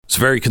was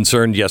very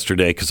concerned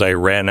yesterday because I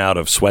ran out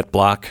of Sweat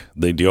Block,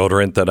 the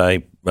deodorant that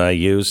I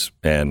use,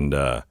 and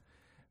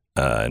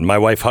my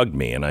wife hugged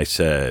me, and I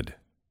said,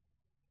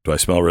 "Do I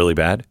smell really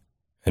bad?"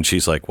 And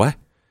she's like, "What?"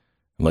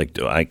 I'm like,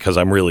 "Because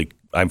I'm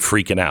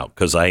freaking out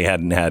because I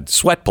hadn't had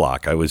Sweat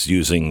Block. I was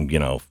using,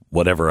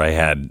 whatever I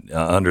had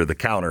under the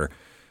counter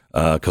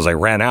because I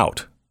ran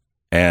out."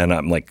 And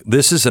I'm like,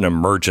 "This is an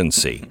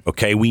emergency.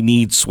 Okay, we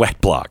need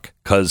Sweat Block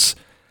because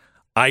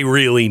I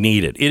really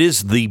need it. It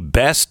is the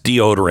best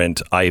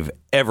deodorant I've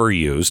ever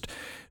used.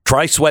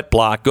 Try Sweat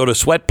Block. Go to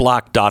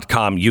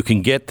sweatblock.com. You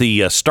can get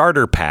the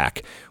starter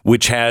pack,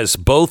 which has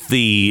both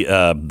the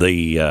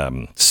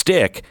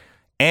stick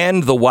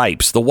and the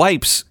wipes. The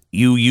wipes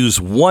you use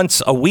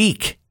once a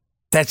week.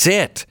 That's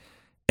it.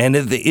 And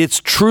it's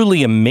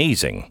truly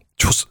amazing.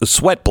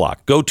 Sweat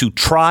Block. Go to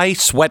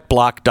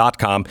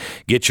trysweatblock.com.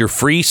 Get your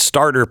free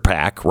starter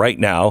pack right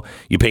now.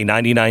 You pay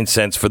 99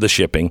 cents for the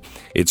shipping.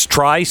 It's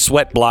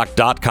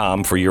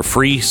trysweatblock.com for your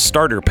free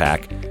starter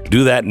pack.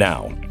 Do that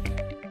now.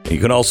 You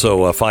can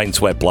also find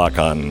Sweat Block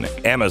on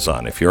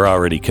Amazon. If you're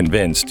already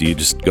convinced, you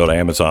just go to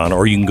Amazon,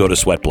 or you can go to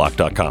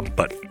sweatblock.com.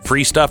 But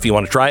free stuff, you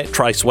want to try it?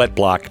 Try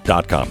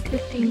sweatblock.com.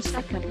 15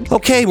 seconds.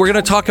 Okay, we're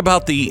going to talk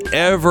about the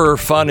ever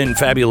fun and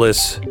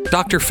fabulous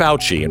Dr.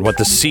 Fauci and what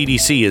the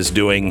CDC is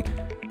doing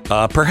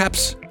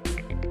perhaps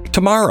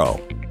tomorrow.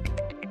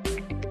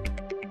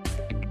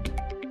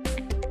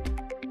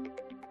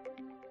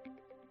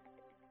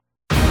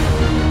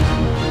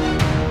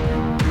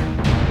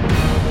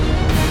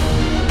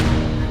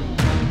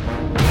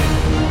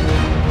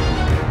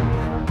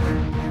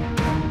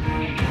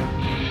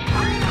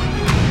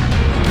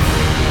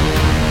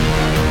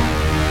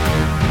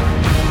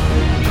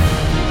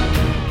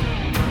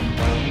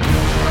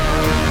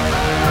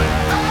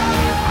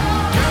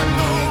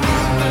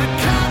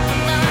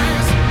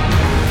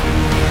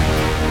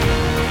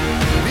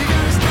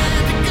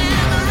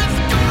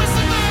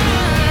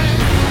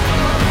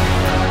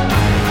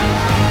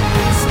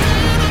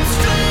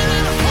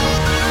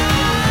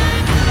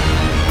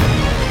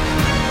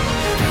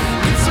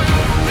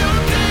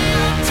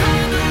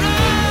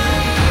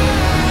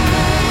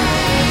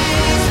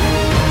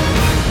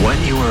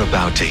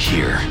 To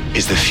hear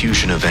is the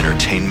fusion of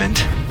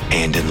entertainment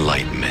and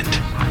enlightenment.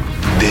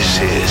 This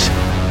is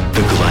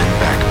the Glenn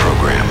Beck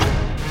Program.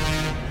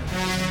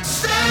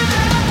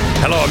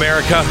 Hello,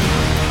 America.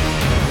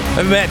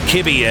 I've met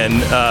Kibbe in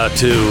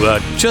to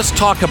just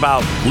talk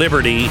about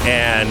liberty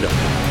and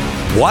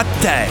what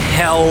the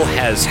hell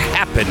has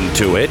happened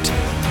to it,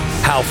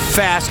 how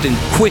fast and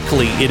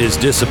quickly it is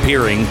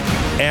disappearing,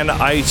 and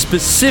I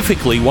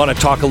specifically want to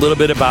talk a little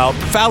bit about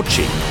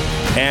Fauci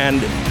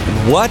and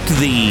what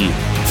the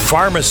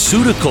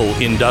pharmaceutical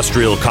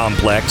industrial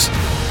complex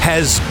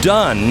has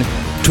done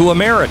to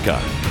America.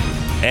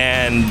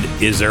 And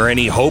is there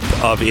any hope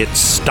of it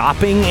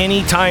stopping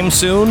anytime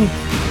soon?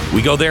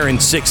 We go there in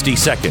 60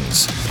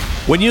 seconds.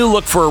 When you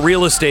look for a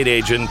real estate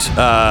agent,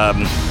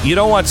 you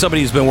don't want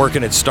somebody who's been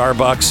working at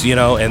Starbucks,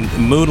 and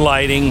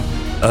moonlighting,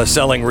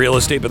 selling real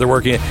estate, but they're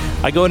working.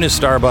 I go into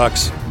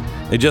Starbucks.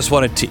 I just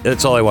want a tea.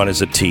 That's all I want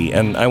is a tea,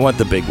 and I want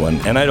the big one.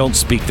 And I don't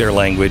speak their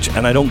language,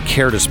 and I don't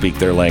care to speak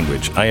their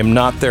language. I am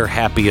not their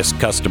happiest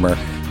customer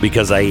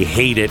because I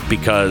hate it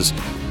because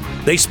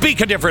they speak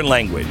a different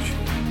language.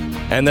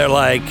 And they're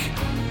like,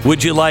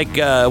 "Would you like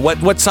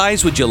what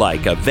size would you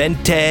like? A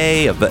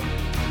venti?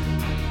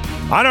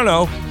 I don't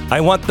know. I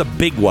want the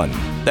big one.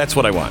 That's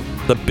what I want.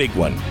 The big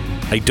one.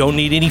 I don't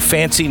need any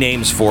fancy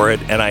names for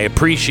it, and I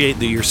appreciate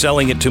that you're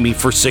selling it to me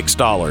for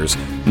 $6.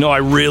 No, I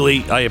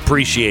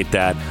appreciate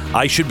that.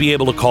 I should be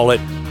able to call it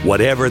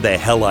whatever the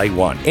hell I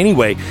want.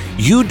 Anyway,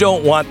 you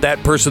don't want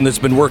that person that's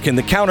been working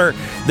the counter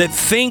that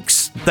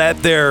thinks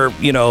that their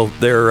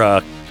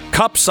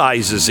cup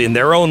sizes in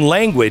their own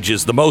language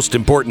is the most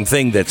important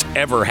thing that's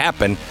ever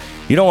happened.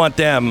 You don't want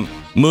them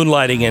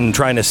moonlighting and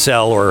trying to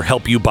sell or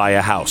help you buy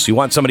a house. You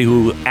want somebody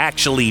who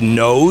actually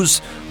knows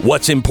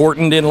what's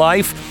important in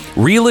life.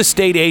 Real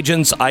estate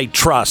agents I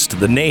trust.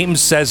 The name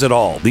says it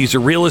all. These are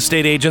real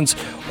estate agents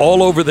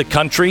all over the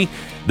country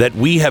that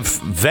we have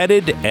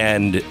vetted,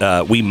 and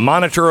we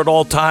monitor at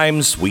all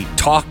times. We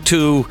talk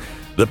to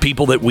the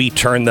people that we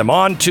turn them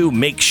on to,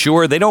 make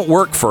sure they don't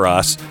work for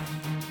us.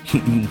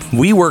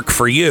 We work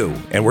for you,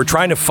 and we're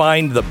trying to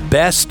find the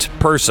best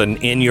person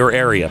in your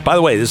area. By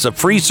the way, this is a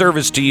free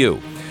service to you.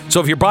 So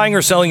if you're buying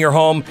or selling your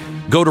home,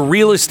 go to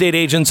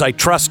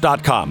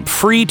realestateagentsitrust.com.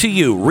 Free to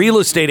you,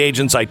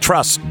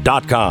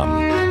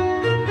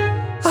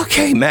 realestateagentsitrust.com.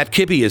 Okay, Matt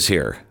Kibbe is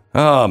here.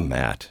 Oh,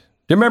 Matt.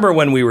 Do you remember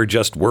when we were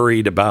just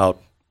worried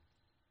about,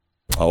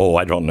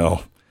 I don't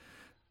know,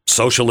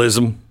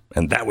 socialism,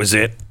 and that was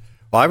it?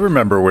 Well, I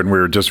remember when we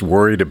were just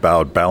worried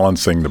about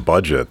balancing the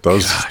budget.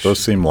 Those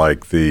seem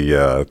like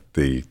the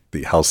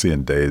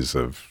halcyon days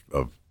of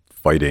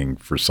fighting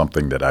for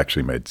something that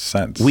actually made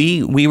sense.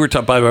 We were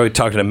by the way,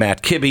 talking to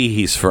Matt Kibbe.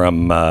 He's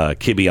from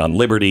Kibbe on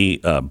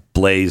Liberty,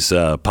 Blaze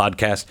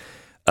podcast.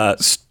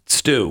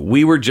 Stu,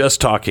 we were just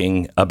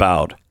talking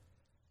about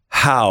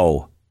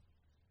how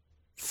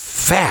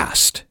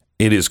fast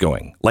it is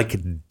going, like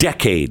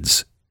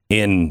decades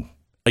in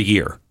a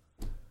year.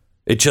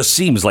 It just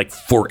seems like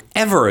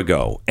forever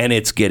ago, and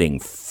it's getting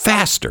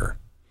faster.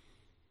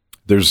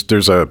 There's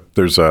a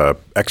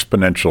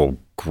exponential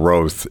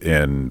growth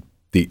in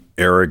the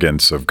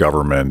arrogance of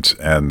government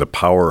and the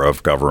power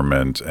of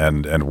government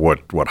and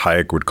what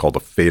Hayek would call the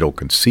fatal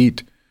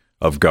conceit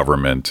of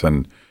government.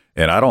 And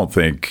I don't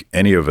think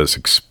any of us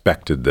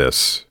expected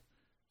this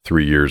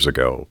 3 years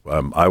ago.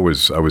 I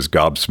was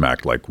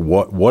gobsmacked. Like,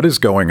 what is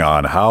going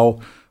on?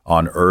 How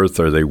on earth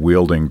are they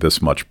wielding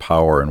this much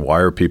power, and why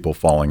are people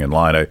falling in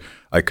line?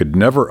 I could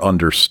never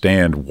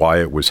understand why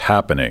it was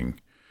happening.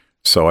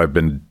 So I've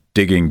been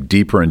digging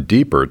deeper and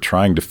deeper,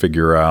 trying to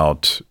figure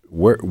out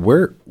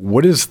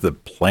what is the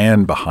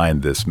plan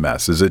behind this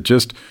mess? Is it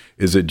just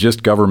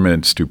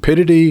government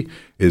stupidity?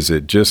 Is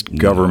it just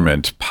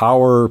government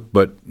power?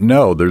 But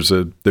no, there's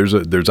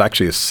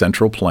actually a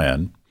central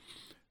plan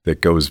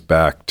that goes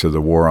back to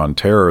the war on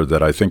terror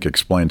that I think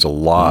explains a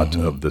lot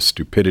of the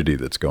stupidity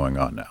that's going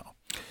on now.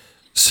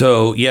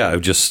 So, yeah,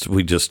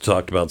 we just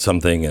talked about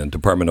something in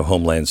Department of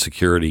Homeland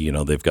Security.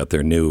 They've got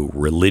their new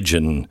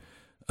religion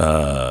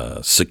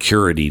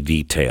security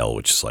detail,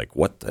 which is like,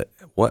 what?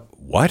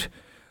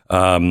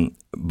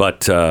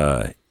 But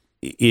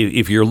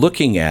if you're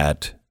looking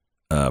at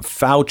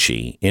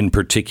Fauci in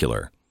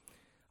particular,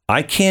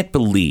 I can't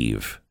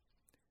believe,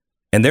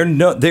 and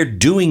they're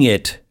doing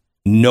it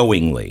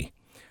knowingly.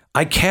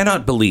 I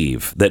cannot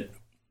believe that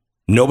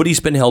nobody's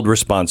been held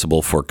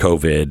responsible for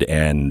COVID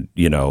and,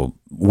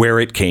 where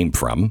it came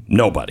from.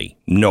 Nobody.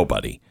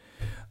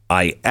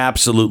 I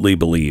absolutely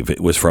believe it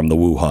was from the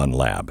Wuhan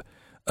lab.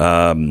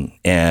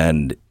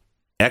 And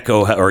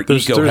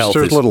EcoHealth.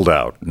 There's little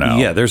doubt now.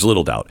 Yeah, there's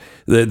little doubt.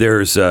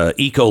 There's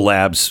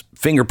Ecolab's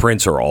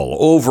fingerprints are all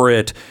over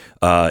it.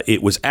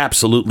 It was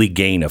absolutely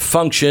gain of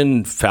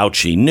function.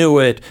 Fauci knew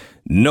it.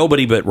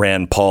 Nobody but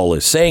Rand Paul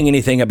is saying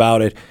anything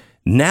about it.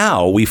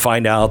 Now we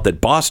find out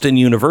that Boston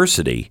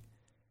University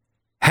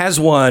has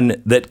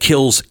one that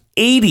kills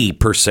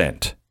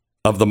 80%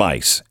 of the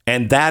mice.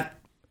 And that,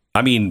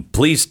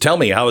 please tell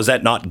me, how is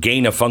that not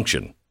gain of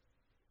function?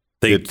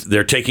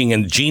 They're taking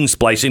in gene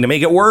splicing to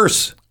make it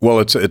worse. Well,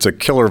 it's a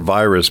killer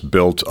virus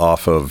built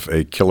off of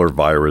a killer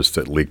virus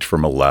that leaked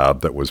from a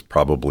lab that was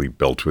probably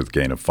built with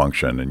gain of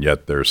function. And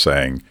yet they're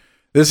saying,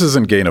 this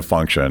isn't gain of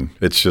function.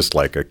 It's just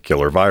like a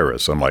killer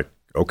virus. I'm like,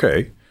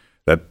 okay,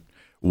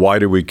 why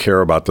do we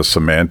care about the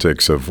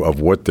semantics of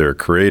what they're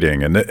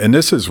creating? And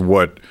this is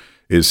what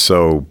is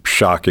so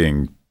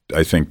shocking,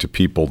 I think, to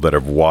people that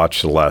have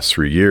watched the last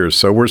 3 years.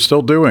 So we're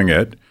still doing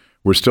it.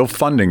 We're still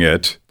funding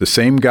it. The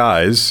same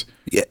guys.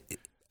 Yeah.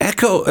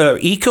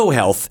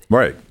 EcoHealth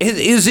right.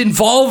 is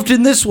involved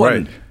in this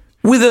one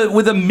with a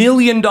 $1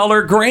 million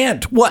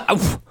grant.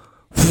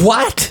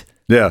 What?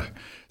 Yeah.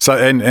 So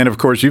and of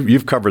course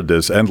you've covered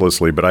this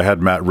endlessly, but I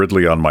had Matt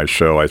Ridley on my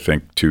show, I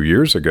think 2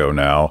 years ago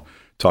now,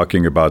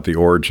 talking about the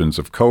origins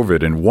of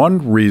COVID. And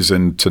one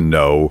reason to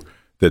know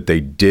that they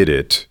did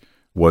it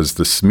was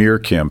the smear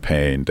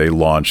campaign they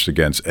launched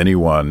against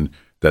anyone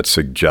that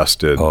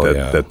suggested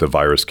that the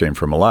virus came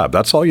from a lab.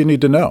 That's all you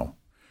need to know.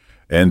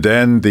 And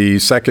then the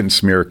second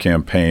smear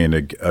campaign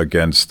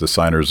against the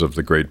signers of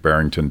the Great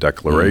Barrington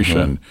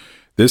Declaration.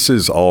 This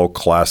is all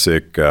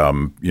classic,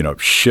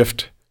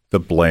 shift the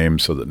blame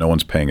so that no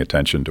one's paying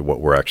attention to what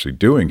we're actually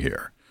doing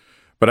here.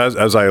 But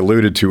as I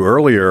alluded to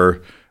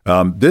earlier,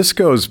 this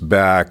goes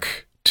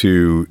back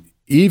to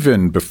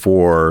even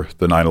before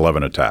the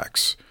 9/11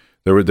 attacks.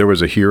 There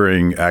was a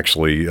hearing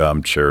actually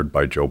chaired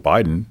by Joe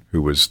Biden,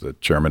 who was the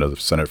chairman of the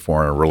Senate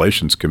Foreign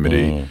Relations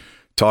Committee,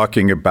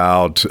 talking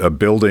about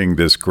building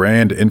this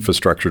grand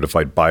infrastructure to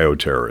fight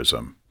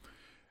bioterrorism.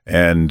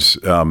 And,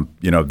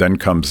 then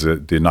comes the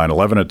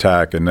 9/11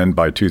 attack. And then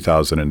by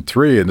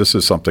 2003, and this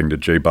is something that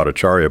Jay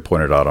Bhattacharya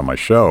pointed out on my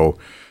show,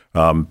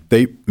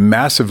 they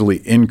massively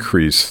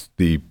increased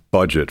the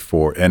budget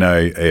for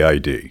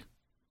NIAID,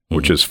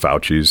 which is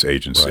Fauci's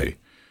agency. Right.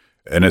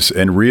 And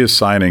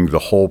reassigning the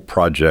whole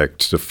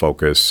project to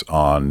focus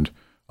on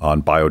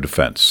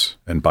biodefense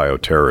and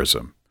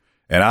bioterrorism.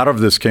 And out of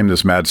this came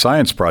this mad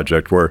science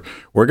project where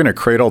we're going to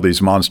create all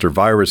these monster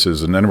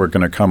viruses, and then we're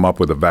going to come up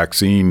with a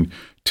vaccine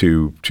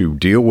to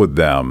deal with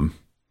them.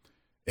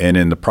 And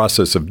in the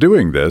process of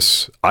doing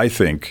this, I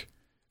think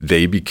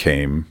they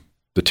became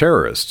the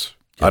terrorists.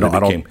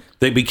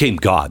 They became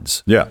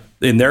gods. Yeah.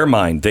 In their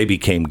mind, they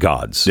became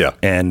gods. Yeah.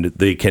 And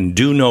they can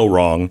do no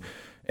wrong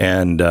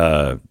and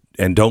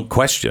don't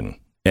question.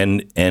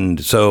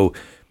 And so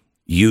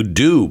you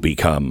do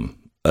become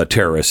a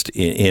terrorist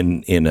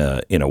in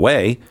a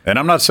way. And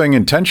I'm not saying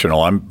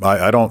intentional.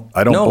 I don't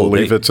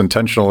believe it's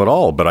intentional at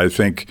all. But I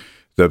think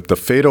the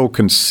fatal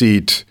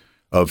conceit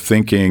of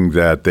thinking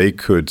that they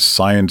could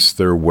science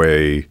their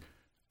way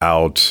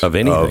out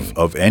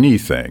of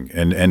anything,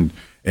 and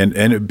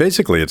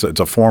basically it's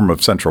a form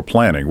of central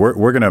planning.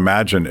 We're going to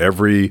imagine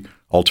every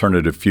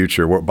alternative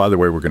future. By the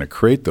way, we're going to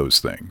create those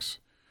things,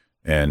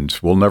 and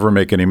we'll never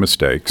make any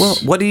mistakes. Well,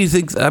 what do you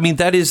think?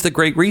 That is the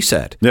Great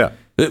Reset. Yeah.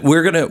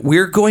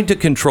 We're going to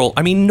control.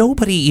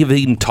 Nobody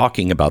even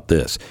talking about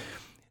this.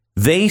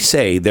 They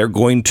say they're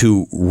going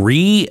to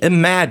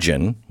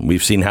reimagine.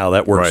 We've seen how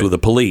that works with the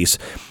police.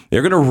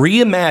 They're going to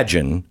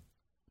reimagine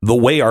the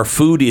way our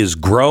food is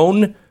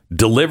grown,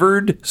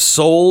 delivered,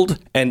 sold,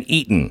 and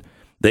eaten.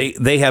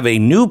 They have a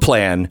new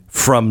plan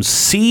from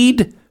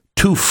seed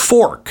to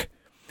fork,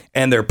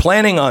 and they're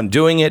planning on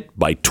doing it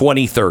by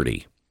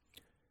 2030.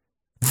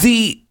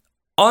 The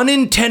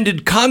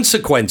unintended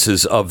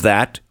consequences of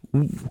that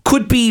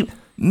could be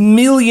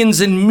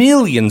millions and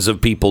millions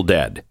of people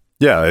dead.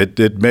 Yeah,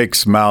 it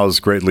makes Mao's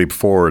Great Leap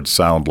Forward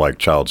sound like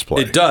child's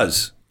play. It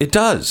does. It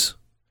does.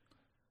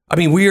 I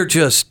mean, we are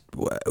just...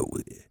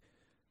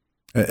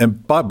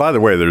 And by the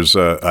way, there's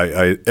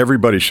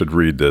everybody should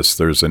read this.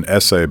 There's an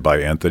essay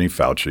by Anthony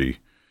Fauci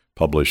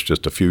published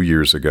just a few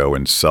years ago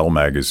in Cell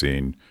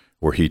magazine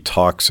where he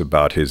talks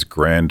about his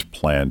grand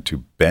plan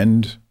to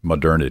bend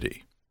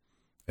modernity.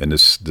 And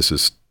this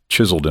is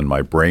chiseled in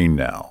my brain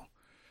now.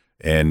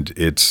 And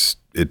it's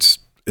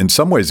in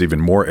some ways even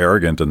more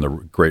arrogant than the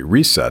Great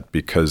Reset,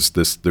 because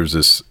there's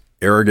this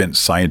arrogant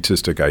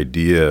scientific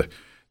idea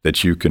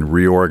that you can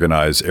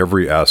reorganize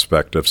every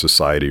aspect of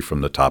society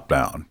from the top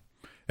down.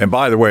 And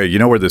by the way, you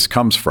know where this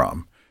comes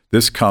from?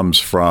 This comes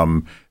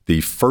from the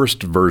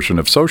first version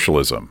of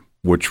socialism,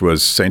 which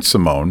was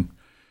Saint-Simon,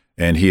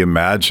 and he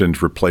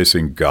imagined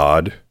replacing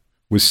God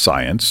with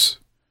science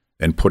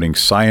and putting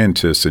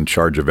scientists in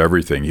charge of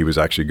everything. He was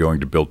actually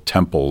going to build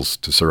temples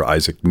to Sir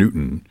Isaac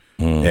Newton,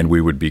 and we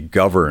would be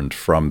governed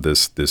from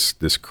this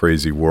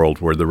crazy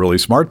world where the really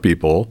smart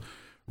people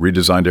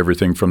redesigned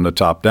everything from the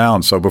top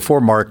down. So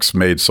before Marx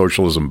made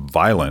socialism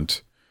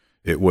violent,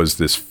 it was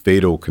this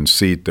fatal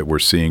conceit that we're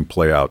seeing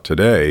play out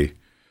today.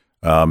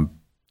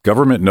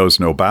 Government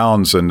knows no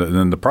bounds, and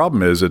the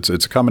problem is it's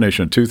a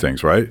combination of two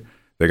things, right?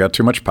 They got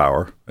too much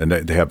power, and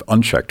they have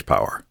unchecked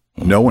power.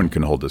 No one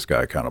can hold this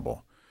guy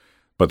accountable.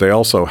 But they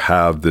also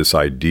have this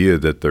idea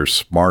that they're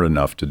smart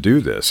enough to do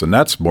this, and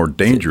that's more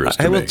dangerous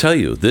to me. I will tell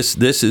you, this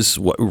is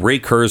what Ray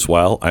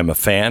Kurzweil, I'm a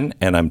fan,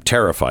 and I'm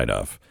terrified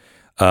of.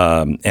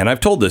 And I've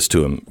told this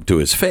to him, to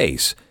his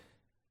face.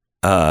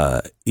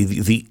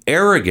 The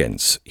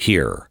arrogance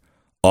here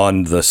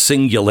on the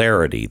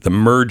singularity, the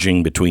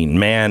merging between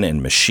man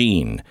and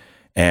machine,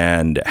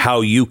 and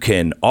how you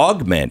can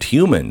augment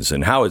humans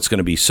and how it's going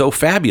to be so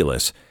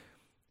fabulous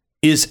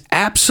is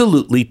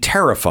absolutely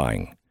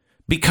terrifying,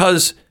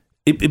 because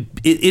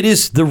it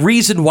is the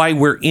reason why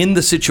we're in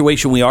the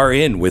situation we are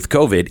in with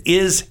COVID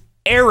is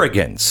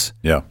arrogance.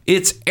 Yeah.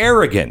 It's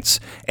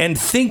arrogance and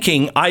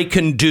thinking I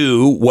can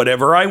do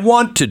whatever I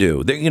want to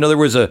do. There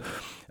was a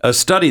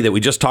study that we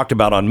just talked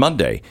about on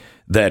Monday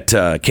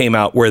that came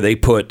out where they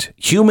put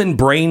human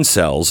brain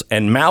cells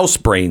and mouse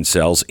brain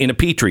cells in a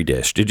petri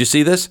dish. Did you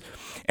see this?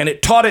 And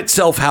it taught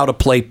itself how to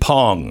play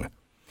Pong.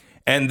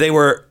 And they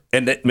were,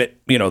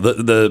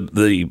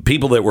 the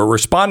people that were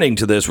responding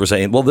to this were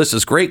saying, well, this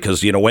is great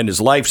because, when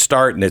does life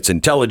start, and it's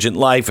intelligent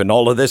life and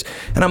all of this.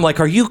 And I'm like,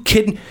 are you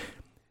kidding?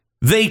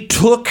 They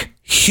took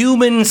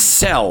human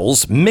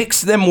cells,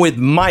 mixed them with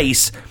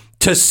mice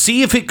to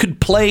see if it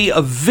could play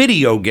a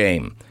video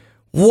game.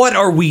 What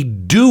are we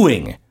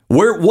doing?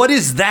 What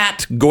is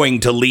that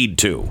going to lead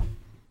to?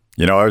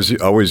 I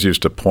always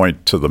used to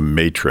point to the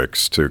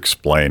Matrix to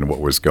explain what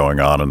was going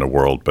on in the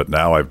world, but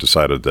now I've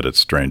decided that it's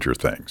Stranger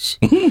Things.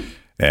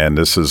 And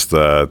this is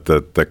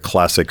the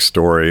classic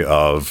story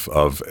of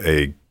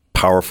a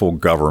powerful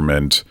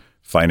government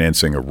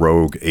financing a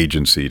rogue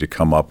agency to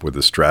come up with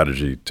a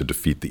strategy to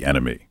defeat the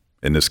enemy,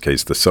 in this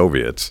case, the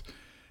Soviets.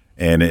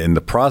 And in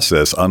the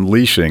process,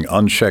 unleashing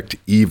unchecked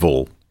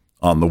evil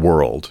on the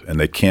world, and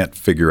they can't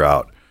figure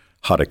out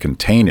how to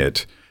contain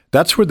it.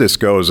 That's where this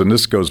goes, and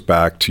this goes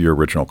back to your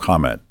original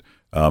comment.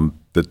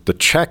 The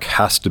check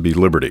has to be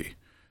liberty.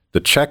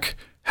 The check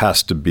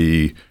has to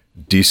be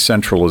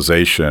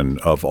decentralization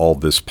of all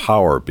this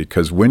power,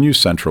 because when you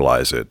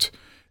centralize it,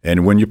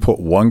 and when you put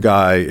one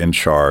guy in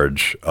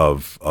charge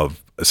of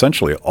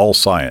essentially all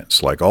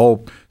science, like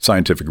all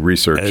scientific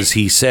research. As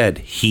he said,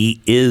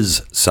 he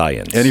is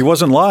science. And he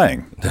wasn't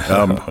lying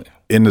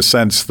in the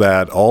sense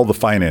that all the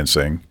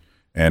financing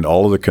and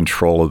all of the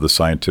control of the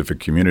scientific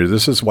community,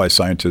 this is why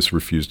scientists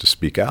refuse to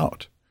speak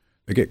out.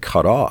 They get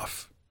cut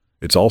off.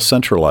 It's all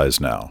centralized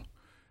now.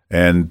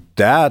 And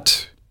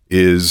that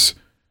is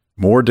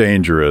more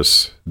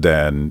dangerous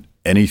than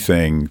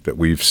anything that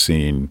we've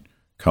seen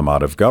come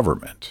out of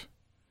government.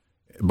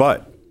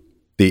 But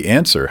the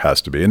answer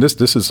has to be, and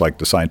this is like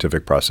the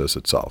scientific process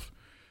itself,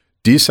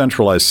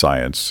 decentralized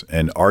science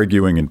and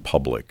arguing in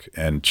public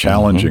and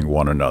challenging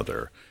one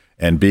another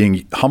and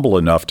being humble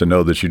enough to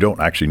know that you don't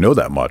actually know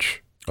that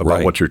much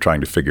about what you're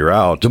trying to figure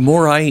out. The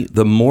more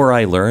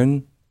I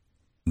learn,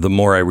 the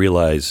more I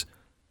realize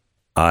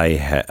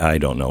I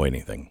don't know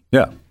anything.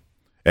 Yeah.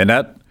 And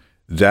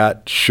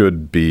that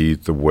should be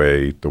the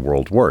way the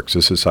world works.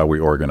 This is how we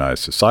organize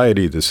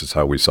society. This is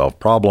how we solve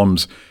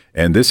problems.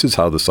 And this is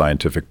how the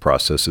scientific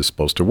process is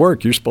supposed to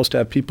work. You're supposed to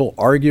have people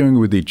arguing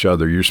with each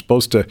other. You're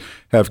supposed to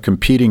have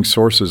competing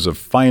sources of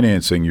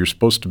financing. You're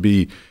supposed to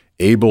be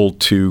able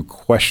to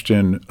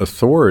question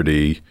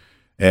authority.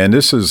 And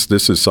this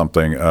is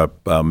something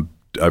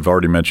I've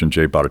already mentioned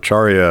Jay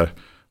Bhattacharya,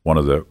 one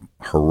of the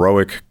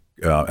heroic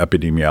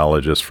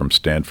epidemiologists from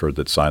Stanford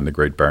that signed the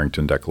Great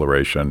Barrington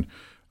Declaration.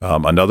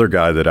 Another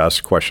guy that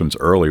asked questions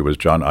early was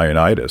John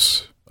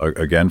Ioannidis,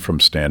 again from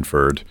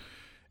Stanford.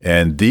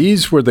 And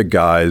these were the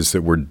guys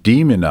that were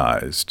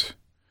demonized.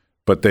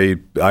 But I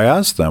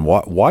asked them,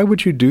 why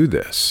would you do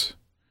this?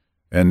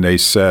 And they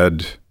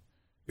said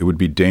it would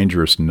be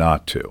dangerous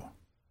not to.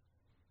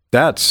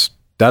 That's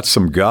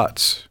some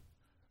guts.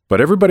 But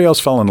everybody else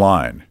fell in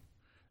line,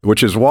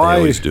 which is why.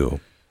 They always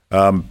do.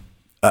 I'm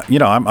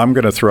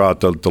going to throw out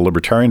the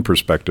libertarian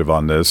perspective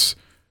on this.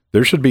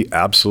 There should be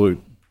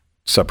absolute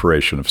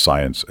separation of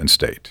science and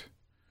state.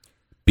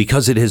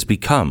 Because it has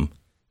become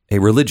a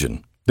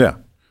religion. Yeah.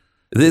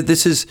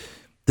 This is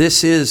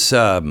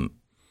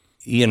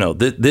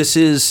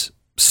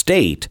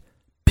state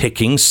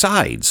picking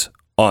sides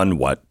on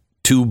what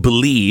to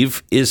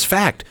believe is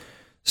fact.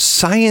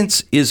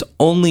 Science is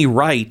only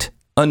right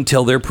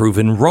until they're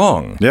proven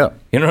wrong. Yeah.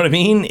 You know what I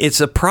mean? It's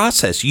a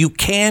process. You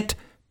can't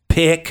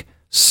pick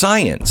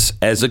science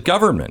as a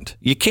government.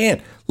 You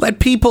can't. Let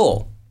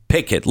people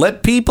pick it.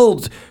 Let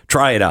people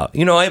try it out.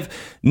 I have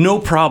no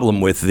problem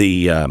with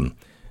the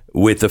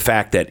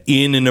fact that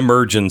in an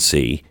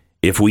emergency,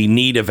 if we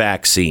need a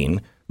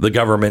vaccine, the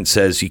government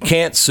says you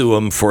can't sue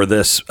them for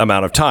this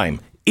amount of time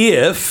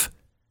if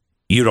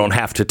you don't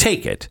have to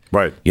take it.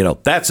 Right.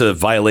 That's a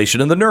violation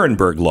of the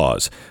Nuremberg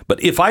laws.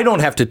 But if I don't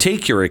have to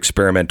take your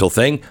experimental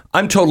thing,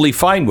 I'm totally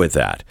fine with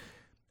that.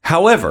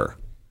 However,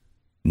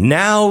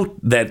 now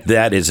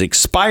that is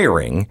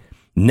expiring,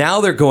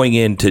 now they're going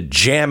in to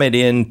jam it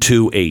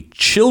into a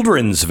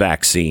children's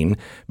vaccine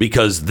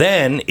because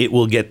then it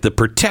will get the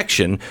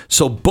protection.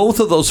 So both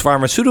of those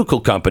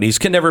pharmaceutical companies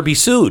can never be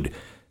sued.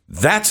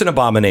 That's an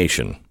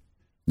abomination.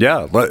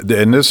 Yeah.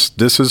 And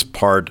this is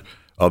part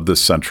of the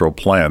central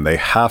plan. They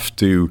have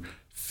to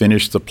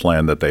finish the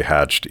plan that they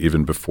hatched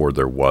even before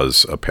there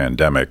was a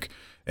pandemic.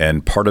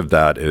 And part of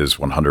that is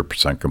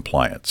 100%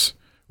 compliance,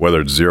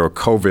 whether it's zero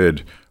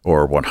COVID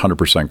or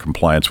 100%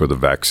 compliance with a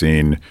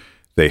vaccine.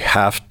 They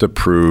have to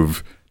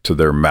prove to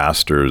their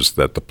masters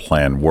that the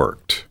plan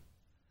worked.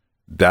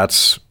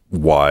 That's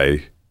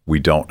why we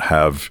don't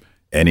have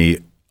any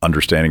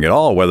understanding at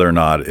all whether or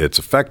not it's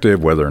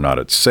effective, whether or not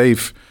it's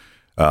safe.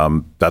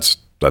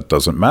 That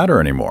doesn't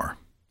matter anymore.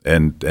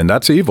 And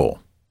that's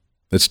evil.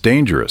 It's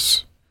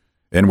dangerous.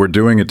 And we're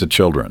doing it to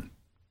children.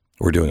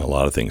 We're doing a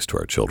lot of things to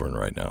our children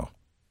right now.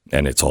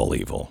 And it's all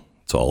evil.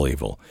 It's all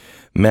evil.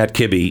 Matt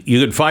Kibbe,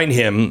 you can find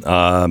him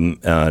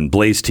on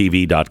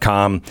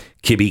blazetv.com,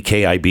 Kibbe,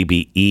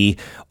 Kibbe.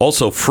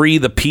 Also,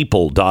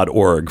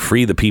 freethepeople.org,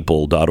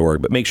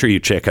 freethepeople.org. But make sure you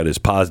check out his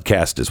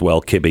podcast as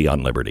well, Kibbe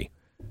on Liberty.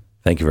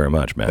 Thank you very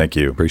much, Matt. Thank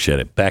you. Appreciate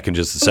it. Back in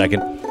just a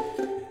second.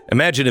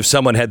 Imagine if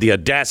someone had the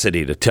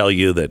audacity to tell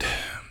you that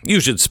you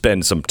should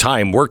spend some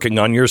time working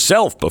on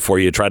yourself before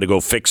you try to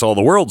go fix all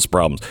the world's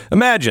problems.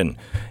 Imagine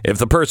if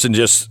the person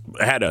just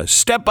had a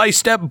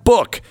step-by-step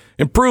book,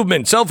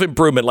 improvement,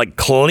 self-improvement, like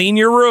clean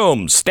your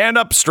room, stand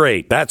up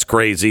straight. That's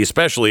crazy,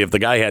 especially if the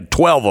guy had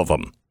 12 of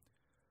them.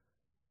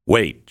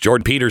 Wait,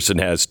 Jordan Peterson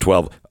has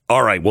 12.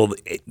 All right, well,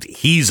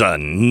 he's a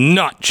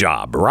nut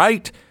job,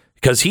 right?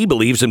 Because he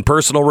believes in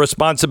personal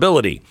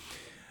responsibility.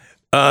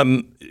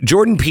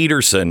 Jordan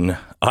Peterson,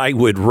 I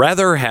would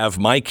rather have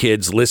my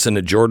kids listen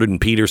to Jordan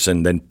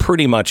Peterson than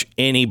pretty much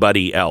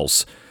anybody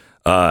else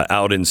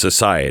out in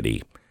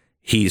society.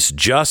 He's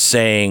just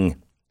saying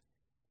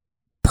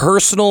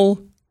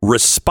personal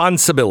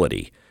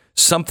responsibility,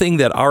 something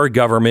that our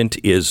government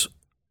is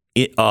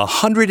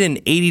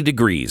 180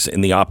 degrees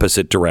in the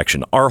opposite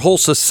direction. Our whole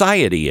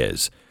society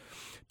is.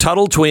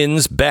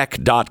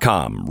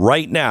 TuttleTwinsBeck.com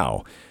right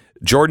now.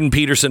 Jordan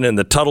Peterson and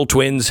the Tuttle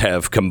Twins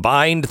have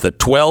combined the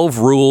 12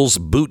 Rules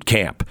Boot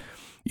Camp.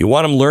 You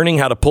want them learning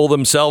how to pull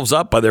themselves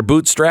up by their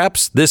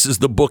bootstraps? This is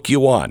the book you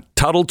want.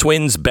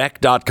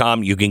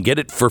 TuttleTwinsBeck.com. You can get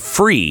it for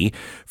free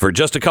for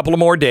just a couple of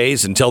more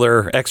days until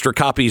their extra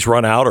copies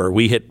run out, or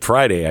we hit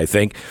Friday, I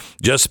think.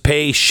 Just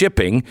pay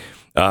shipping.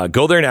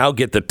 Go there now.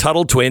 Get the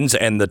Tuttle Twins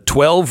and the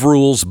 12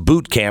 Rules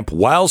Boot Camp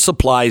while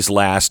supplies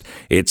last.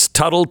 It's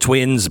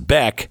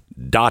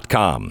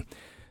TuttleTwinsBeck.com.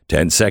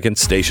 10 seconds,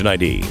 station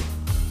ID.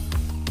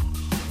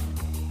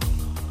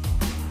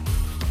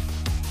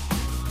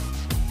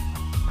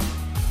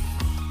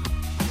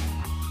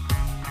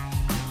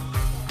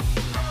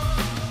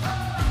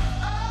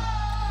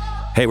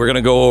 Hey, we're going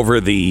to go over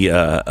the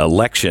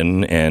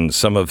election and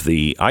some of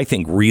the, I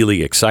think,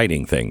 really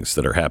exciting things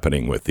that are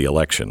happening with the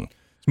election.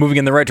 It's moving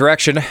in the right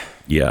direction.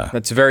 Yeah.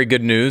 That's very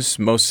good news.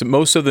 Most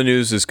of the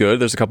news is good.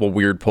 There's a couple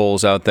weird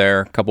polls out there,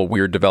 a couple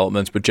weird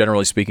developments, but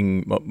generally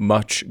speaking,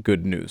 much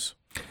good news.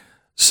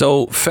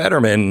 So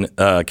Fetterman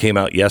came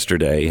out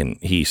yesterday and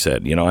he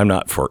said, I'm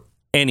not for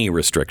any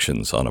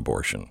restrictions on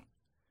abortion.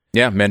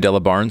 Yeah,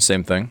 Mandela Barnes,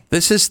 same thing.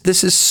 This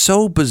is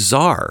so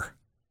bizarre.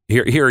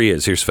 Here he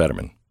is. Here's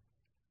Fetterman.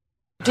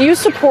 Do you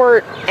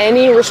support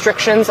any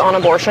restrictions on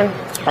abortion?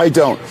 I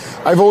don't.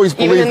 I've always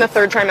believed... Even in the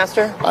third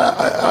trimester?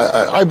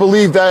 I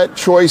believe that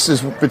choice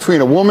is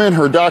between a woman,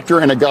 her doctor,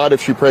 and a God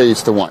if she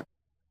prays to one.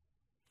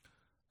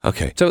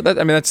 Okay. So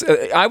that's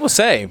I will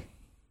say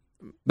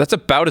that's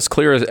about as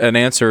clear as an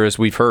answer as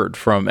we've heard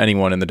from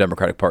anyone in the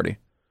Democratic Party.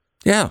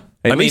 Yeah.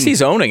 At least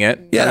he's owning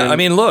it. Yeah. I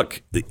mean,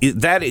 look,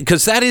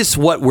 because that is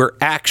what we're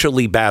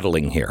actually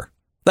battling here.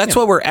 That's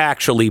what we're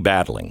actually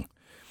battling.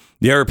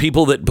 There are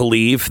people that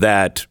believe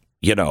that,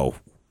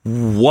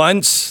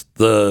 once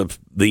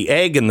the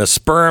egg and the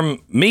sperm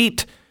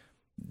meet,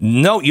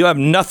 no, you have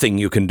nothing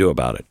you can do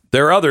about it.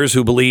 There are others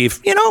who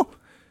believe,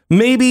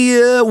 maybe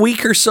a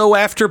week or so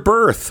after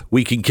birth,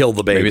 we can kill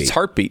the baby.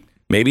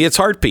 Maybe it's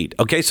heartbeat.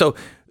 Okay, so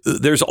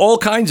there's all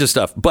kinds of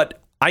stuff. But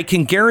I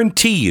can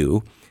guarantee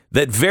you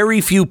that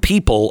very few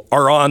people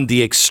are on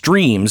the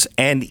extremes,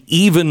 and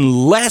even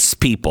less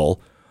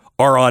people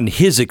are on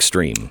his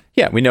extreme.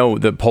 Yeah, we know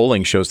the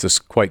polling shows this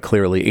quite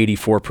clearly.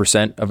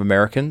 84% of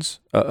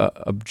Americans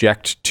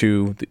object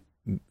to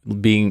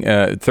being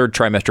third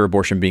trimester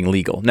abortion being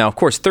legal. Now, of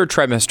course, third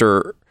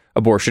trimester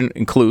abortion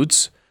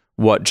includes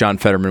what John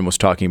Fetterman was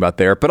talking about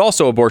there, but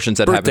also abortions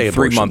that happen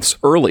 3 months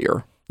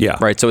earlier. Yeah.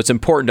 Right. So it's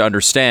important to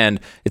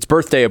understand it's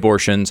birthday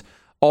abortions,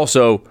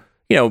 also,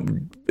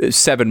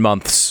 7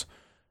 months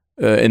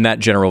in that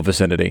general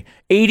vicinity.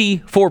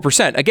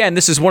 84%. Again,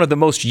 this is one of the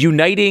most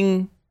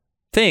uniting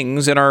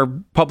things in our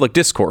public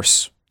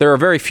discourse. There are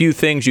very few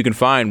things you can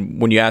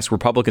find when you ask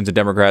Republicans and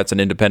Democrats and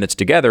independents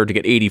together to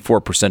get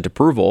 84%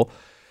 approval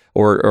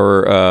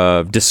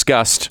or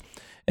discussed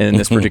in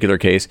this particular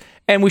case.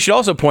 And we should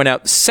also point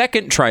out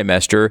second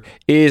trimester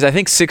is, I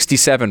think,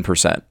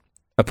 67%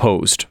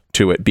 opposed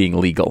to it being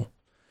legal.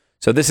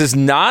 So this is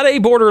not a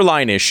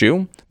borderline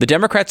issue. The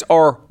Democrats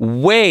are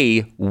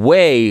way,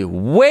 way,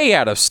 way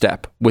out of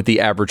step with the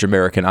average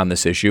American on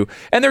this issue.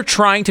 And they're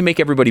trying to make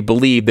everybody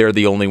believe they're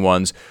the only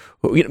ones.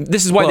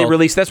 This is why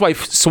that's why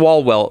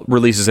Swalwell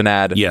releases an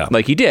ad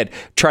like he did.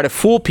 Try to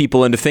fool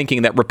people into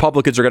thinking that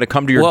Republicans are going to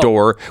come to your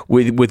door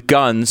with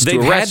guns to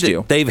arrest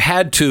you. They've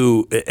had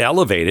to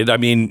elevate it. I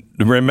mean,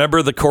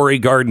 remember the Cory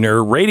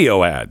Gardner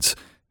radio ads?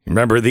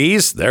 Remember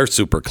these? They're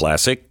super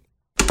classic.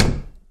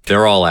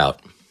 They're all out.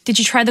 Did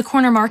you try the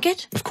corner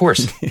market? Of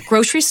course.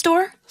 Grocery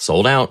store?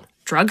 Sold out.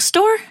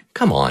 Drugstore?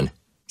 Come on.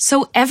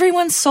 So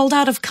everyone's sold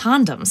out of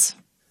condoms.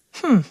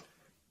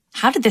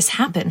 How did this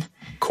happen?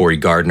 Cory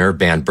Gardner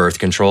banned birth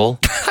control,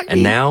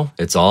 and now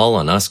it's all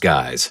on us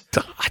guys.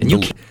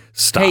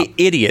 Stop. Hey,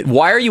 idiot.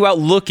 Why are you out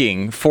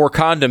looking for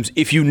condoms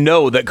if you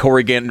know that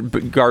Cory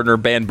Gardner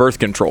banned birth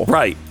control?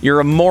 Right. You're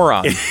a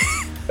moron.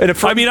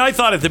 I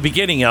thought at the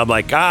beginning, I'm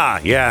like,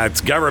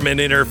 it's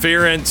government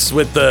interference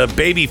with the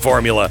baby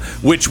formula,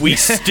 which we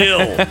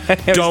still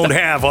don't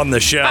have on the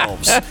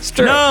shelves. That's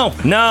true.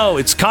 No,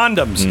 it's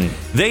condoms.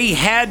 They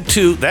had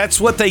to,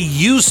 that's what they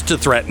used to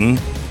threaten.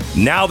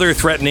 Now they're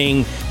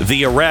threatening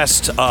the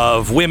arrest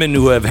of women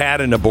who have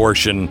had an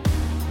abortion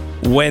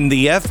when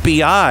the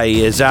FBI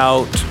is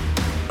out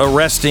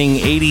arresting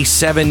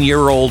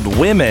 87-year-old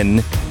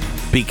women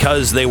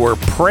because they were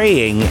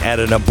praying at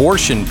an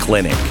abortion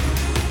clinic.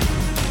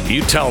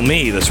 You tell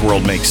me this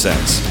world makes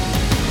sense.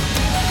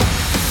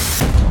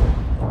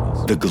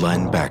 The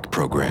Glenn Beck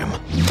Program.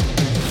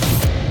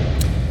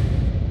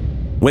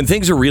 When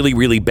things are really,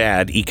 really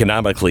bad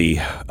economically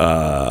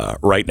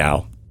right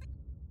now,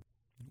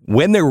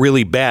 when they're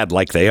really bad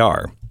like they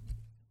are,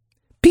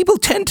 people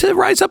tend to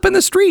rise up in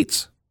the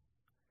streets.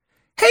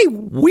 Hey,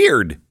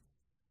 weird.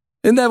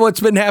 Isn't that what's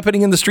been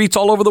happening in the streets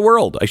all over the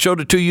world? I showed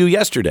it to you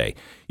yesterday.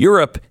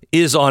 Europe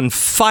is on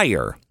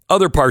fire.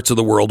 Other parts of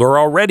the world are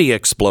already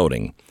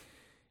exploding.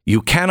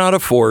 You cannot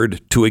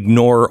afford to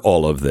ignore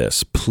all of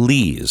this.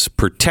 Please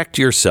protect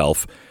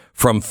yourself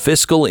from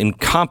fiscal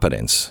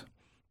incompetence.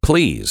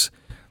 Please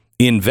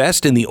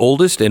invest in the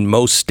oldest and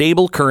most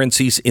stable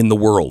currencies in the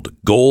world,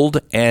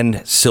 gold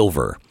and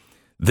silver.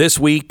 This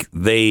week,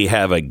 they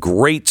have a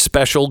great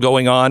special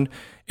going on.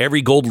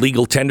 Every gold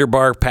legal tender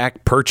bar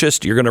pack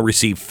purchased, you're going to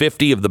receive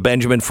 50 of the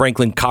Benjamin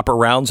Franklin copper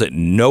rounds at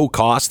no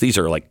cost. These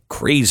are like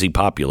crazy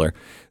popular.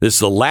 This is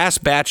the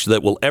last batch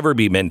that will ever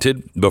be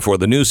minted before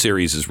the new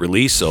series is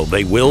released, so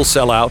they will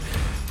sell out.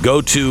 Go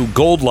to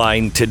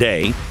Goldline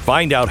today.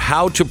 Find out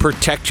how to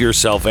protect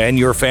yourself and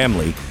your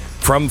family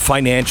from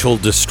financial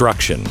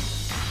destruction.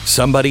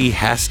 Somebody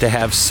has to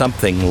have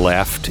something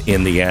left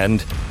in the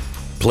end.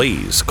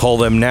 Please call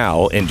them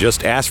now and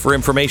just ask for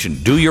information.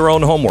 Do your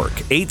own homework.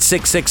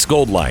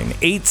 866-GOLDLINE.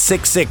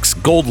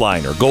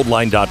 866-GOLDLINE or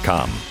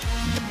goldline.com.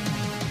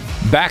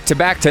 Back to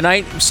back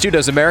tonight, Stu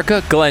Does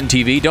America, Glenn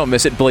TV. Don't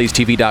miss it,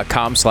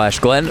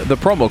 blazetv.com/Glenn. The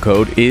promo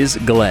code is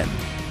Glenn.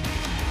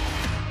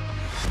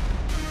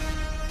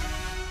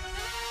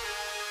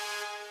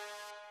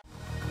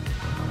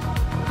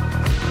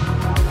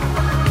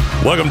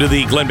 Welcome to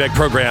the Glenn Beck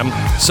program.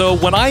 So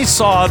when I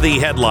saw the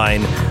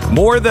headline,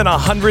 more than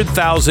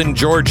 100,000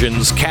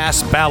 Georgians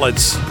cast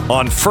ballots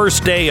on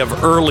first day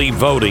of early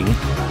voting,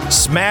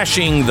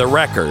 smashing the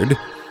record.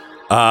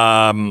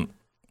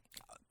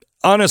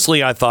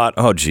 Honestly, I thought,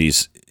 oh,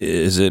 geez,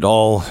 has it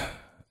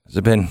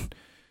been,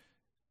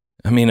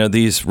 are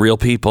these real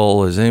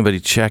people? Is anybody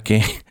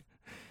checking?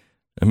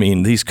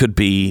 These could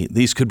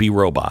be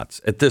robots.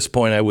 At this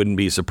point, I wouldn't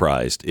be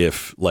surprised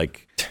if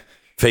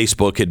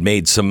Facebook had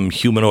made some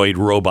humanoid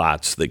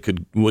robots that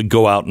would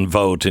go out and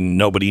vote, and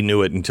nobody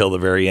knew it until the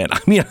very end. I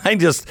mean,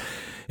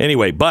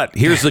 anyway, but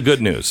here's the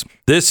good news.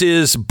 This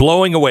is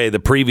blowing away the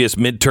previous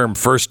midterm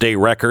first day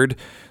record,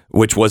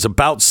 which was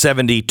about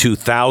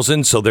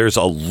 72,000. So there's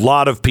a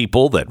lot of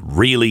people that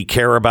really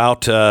care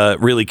about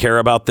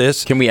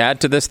this. Can we add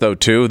to this, though,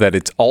 too, that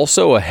it's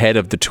also ahead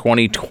of the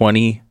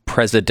 2020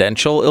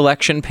 presidential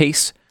election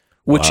pace,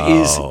 which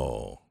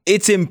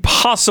it's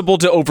impossible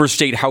to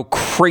overstate how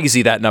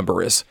crazy that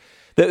number is.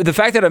 The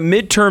fact that a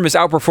midterm is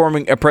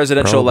outperforming a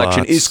presidential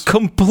election is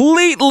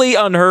completely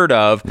unheard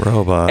of.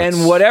 Robots.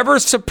 And whatever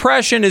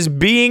suppression is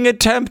being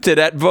attempted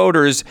at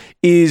voters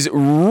is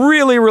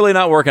really, really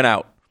not working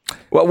out.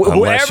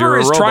 Whoever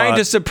is trying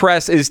to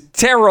suppress is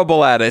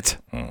terrible at it.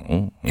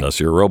 Unless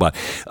you're a robot.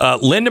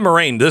 Linda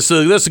Moraine, this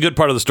is a good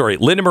part of the story.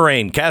 Linda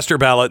Moraine cast her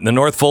ballot in the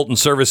North Fulton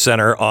Service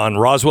Center on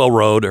Roswell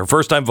Road, her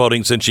first time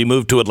voting since she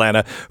moved to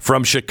Atlanta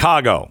from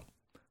Chicago.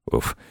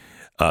 Oof.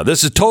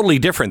 This is totally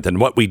different than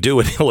what we do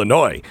in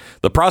Illinois.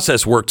 The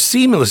process worked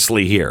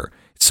seamlessly here.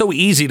 It's so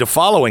easy to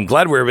follow, and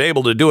glad we were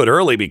able to do it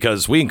early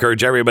because we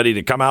encourage everybody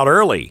to come out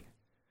early.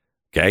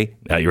 Okay,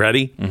 now you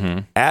ready? Mm-hmm.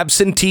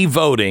 Absentee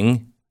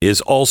voting is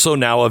also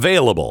now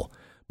available.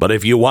 But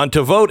if you want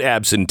to vote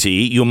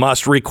absentee, you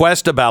must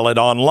request a ballot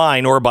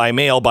online or by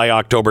mail by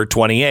October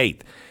 28th.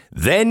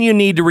 Then you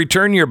need to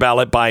return your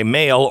ballot by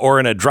mail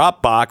or in a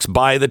drop box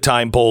by the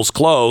time polls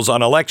close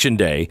on Election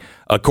Day.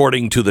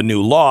 According to the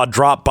new law,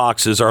 drop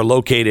boxes are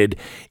located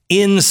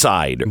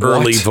inside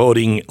early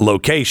voting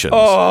locations.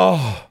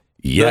 Oh,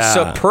 yeah.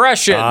 The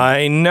suppression.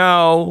 I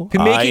know.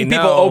 Making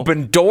people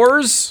open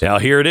doors. Now,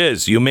 here it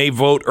is. You may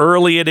vote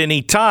early at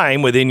any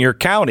time within your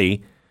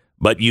county,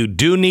 but you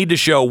do need to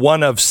show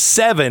one of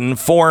 7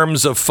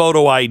 forms of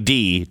photo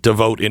ID to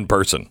vote in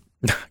person.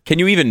 Can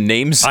you even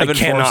name 7 I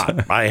cannot.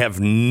 forms? I have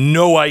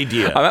no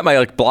idea. I'm at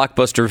my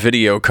Blockbuster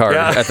video card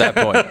at that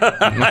point.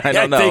 I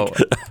don't know.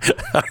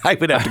 I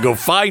would have to go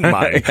find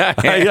mine.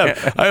 I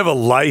have a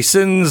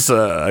license.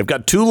 I've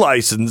got 2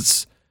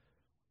 licenses.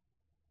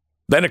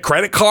 Then a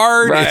credit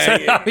card.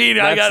 Right. I mean,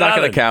 that's I got not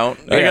going to count.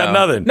 I got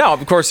nothing. No,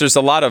 of course, there's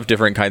a lot of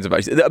different kinds of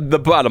license. The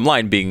bottom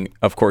line being,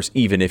 of course,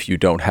 even if you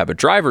don't have a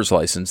driver's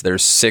license,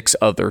 there's 6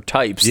 other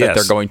types that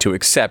they're going to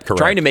accept. Correct.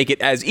 Trying to make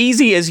it as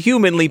easy as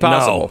humanly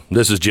possible. No,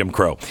 this is Jim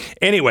Crow.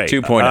 Anyway,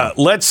 2.0.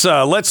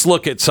 Let's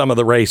look at some of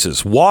the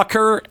races.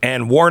 Walker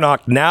and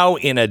Warnock now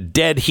in a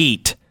dead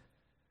heat.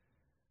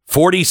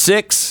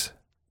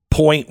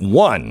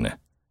 46.1.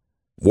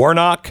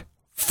 Warnock,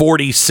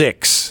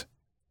 46.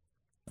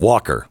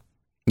 Walker.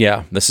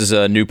 Yeah, this is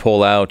a new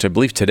poll out, I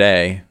believe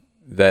today,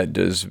 that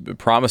is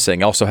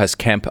promising. Also has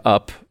Kemp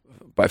up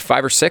by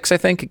 5 or 6, I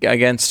think,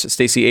 against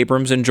Stacey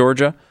Abrams in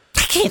Georgia.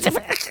 How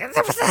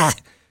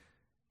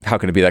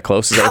can it be that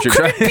close? Is that what you're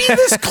trying? How can it be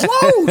this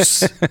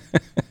close?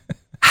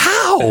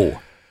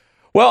 How?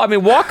 Well, I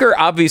mean, Walker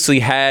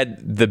obviously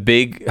had the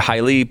big,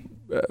 highly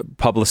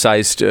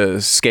publicized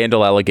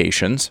scandal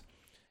allegations.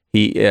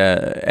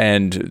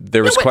 And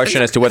there was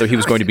question as to whether he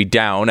was going to be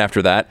down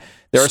after that.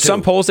 There are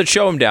some polls that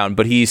show him down,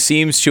 but he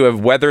seems to have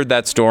weathered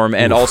that storm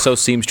and also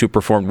seems to have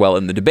performed well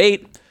in the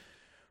debate,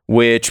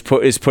 which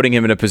is putting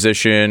him in a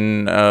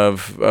position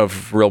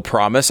of real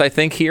promise, I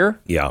think, here.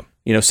 Yeah.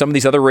 You know, some of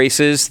these other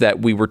races that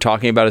we were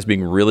talking about as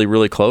being really,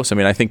 really close. I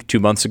mean, I think 2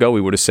 months ago,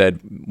 we would have said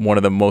one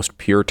of the most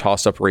pure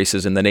toss-up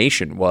races in the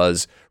nation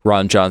was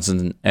Ron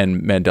Johnson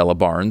and Mandela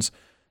Barnes.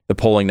 The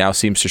polling now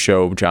seems to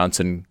show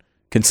Johnson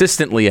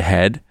consistently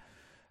ahead.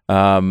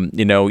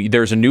 You know,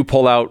 there's a new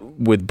poll out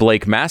with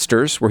Blake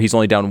Masters where he's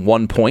only down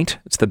 1 point.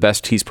 It's the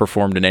best he's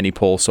performed in any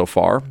poll so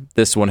far.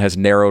 This one has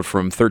narrowed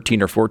from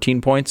 13 or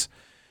 14 points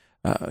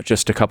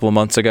just a couple of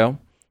months ago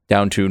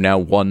down to now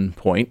 1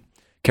 point.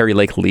 Kerry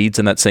Lake leads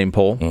in that same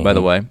poll, by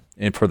the way,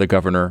 and for the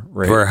governor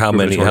race. For how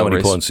many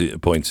points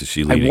is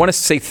she leading? I want to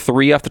say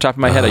 3 off the top of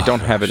my head. I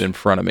don't have it in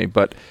front of me,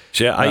 but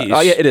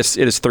it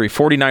is 3.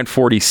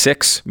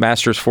 49-46,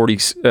 Masters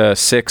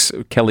 46,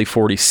 Kelly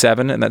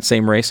 47 in that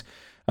same race.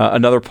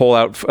 Another poll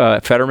out,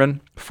 Fetterman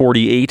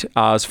 48,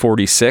 Oz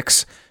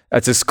 46.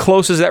 That's as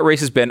close as that race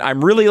has been. I'm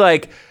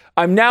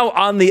now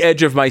on the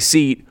edge of my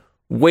seat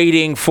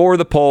waiting for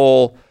the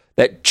poll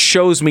that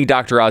shows me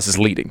Dr. Oz is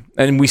leading.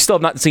 And we still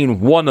have not seen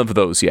one of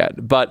those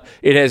yet, but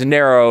it has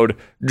narrowed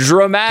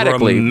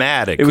dramatically.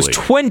 It was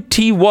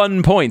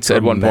 21 points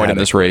at one point in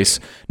this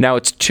race. Now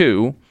it's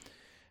 2.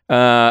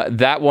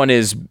 That one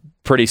is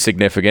pretty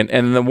significant.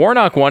 And the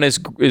Warnock one is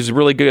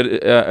really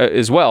good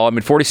as well. I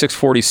mean,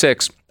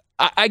 46-46.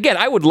 Again,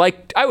 I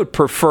would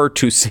prefer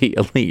to see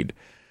a lead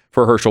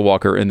for Herschel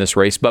Walker in this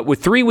race, but with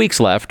 3 weeks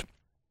left,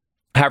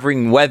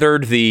 having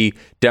weathered the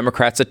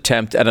Democrats'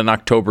 attempt at an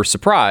October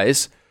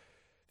surprise,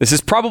 this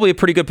is probably a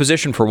pretty good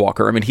position for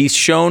Walker. I mean, he's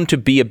shown to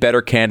be a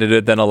better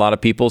candidate than a lot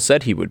of people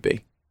said he would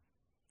be.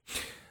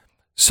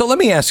 So let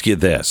me ask you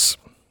this.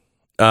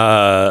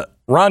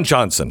 Ron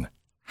Johnson,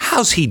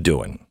 how's he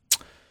doing?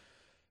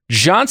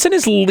 Johnson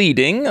is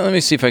leading. Let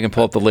me see if I can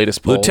pull up the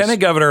latest polls.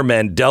 Lieutenant Governor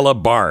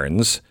Mandela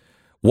Barnes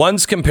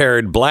once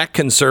compared black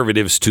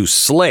conservatives to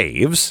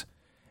slaves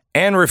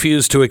and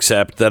refused to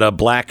accept that a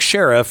black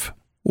sheriff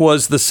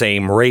was the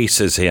same race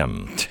as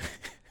him.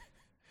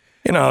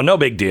 No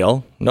big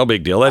deal. No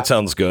big deal. That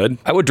sounds good.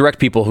 I would direct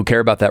people who care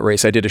about that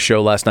race. I did a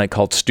show last night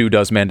called Stu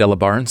Does Mandela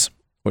Barnes,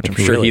 which I'm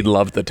sure he'd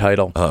love the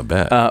title. Oh, I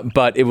bet.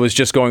 But it was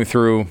just going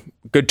through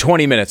good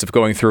 20 minutes of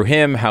going through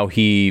him, how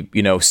he,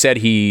 said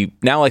he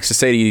now likes to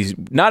say he's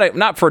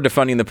not for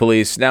defunding the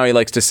police. Now he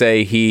likes to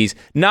say he's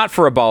not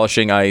for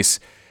abolishing ICE.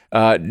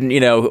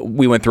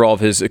 We went through all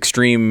of his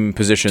extreme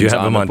positions. Do you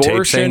have him on abortion.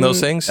 tape saying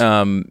those things?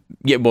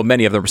 Yeah, well,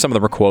 many of them. Some of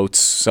them are quotes.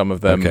 Some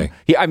of them. Okay.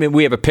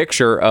 We have a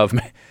picture of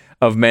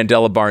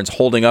Mandela Barnes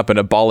holding up an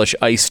Abolish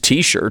ICE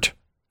T-shirt.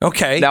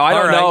 Okay. Now, I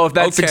don't know if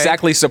that's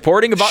exactly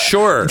supporting.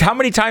 Sure. How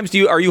many times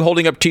are you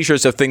holding up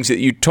T-shirts of things that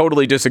you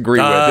totally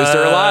disagree with? Is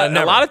there a lot?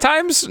 Never. A lot of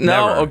times?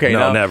 No. Never. Okay.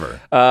 No, never.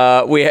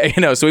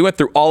 So we went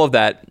through all of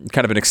that,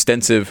 kind of an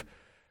extensive.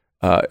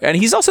 And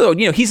he's also,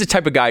 he's the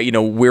type of guy.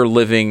 We're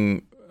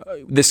living.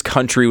 This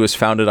country was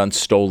founded on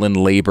stolen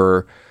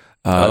labor.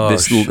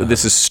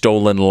 This is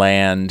stolen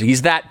land.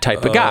 He's that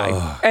type of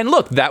guy. And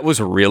look, that was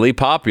really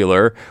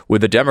popular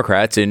with the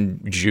Democrats in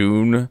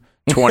June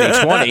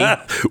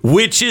 2020.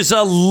 Which is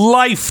a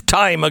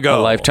lifetime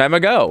ago.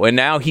 And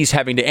now he's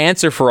having to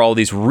answer for all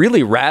these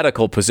really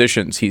radical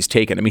positions he's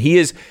taken. I mean,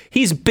 he's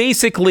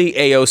basically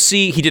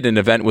AOC. He did an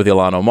event with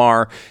Ilhan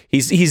Omar.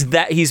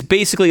 He's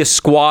basically a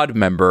squad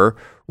member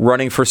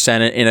running for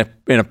Senate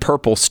in a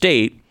purple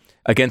state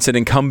against an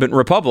incumbent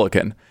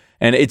Republican.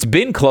 And it's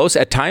been close.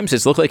 At times,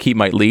 it's looked like he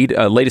might lead.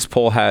 Latest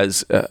poll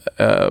has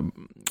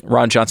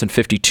Ron Johnson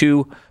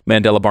 52,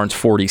 Mandela Barnes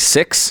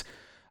 46.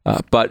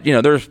 But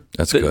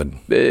that's good.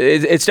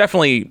 It's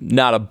definitely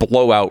not a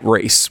blowout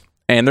race.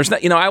 And there's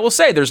not. I will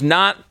say there's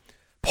not.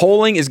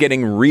 Polling is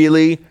getting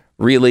really,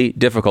 really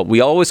difficult.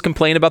 We always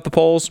complain about the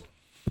polls.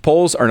 The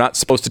polls are not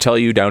supposed to tell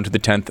you down to the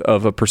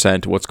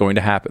 0.1% what's going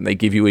to happen. They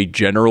give you a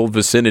general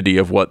vicinity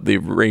of what the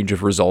range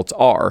of results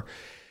are.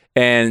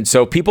 And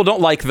so people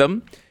don't like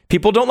them.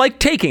 People don't like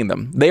taking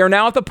them. They are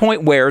now at the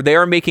point where they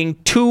are making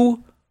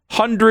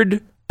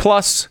 200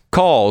 plus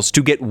calls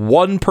to get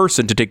one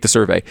person to take the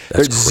survey.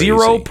 There's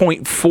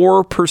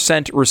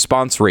 0.4%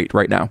 response rate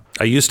right now.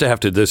 I used to have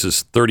to, this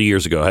is 30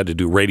 years ago, I had to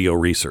do radio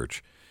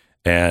research.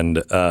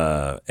 And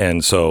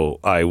so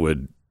I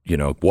would,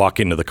 walk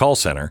into the call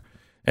center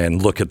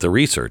and look at the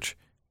research.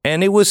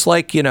 And it was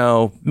like,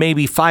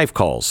 maybe 5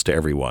 calls to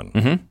everyone.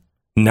 Mm-hmm.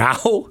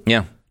 Now?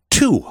 Yeah.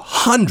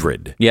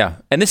 200. Yeah.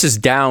 And this is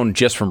down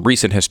just from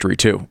recent history,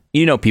 too.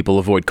 People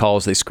avoid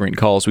calls. They screen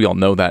calls. We all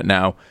know that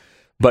now.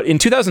 But in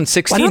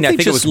 2016, I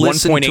think it was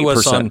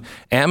 1.8% on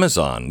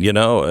Amazon,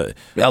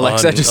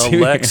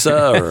 Alexa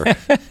or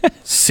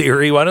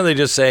Siri. Why don't they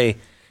just say,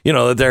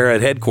 that they're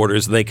at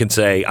headquarters and they can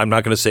say, I'm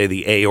not going to say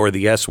the A or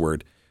the S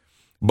word,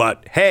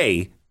 but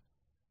hey,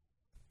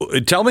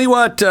 tell me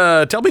what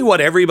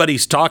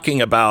everybody's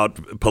talking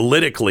about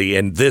politically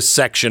in this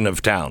section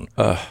of town.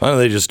 Why don't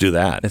they just do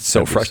that? It's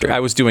so frustrating. I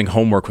was doing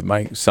homework with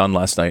my son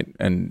last night,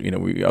 and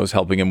I was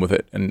helping him with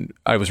it, and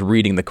I was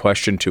reading the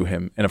question to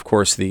him, and of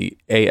course the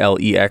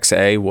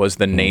Alexa was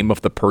the name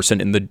of the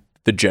person in the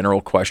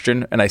general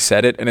question, and I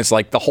said it, and it's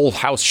like the whole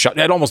house shut.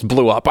 It almost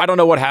blew up. I don't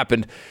know what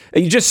happened.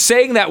 You just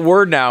saying that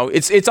word now,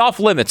 it's off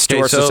limits to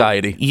our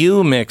society.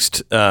 You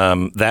mixed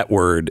that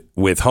word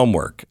with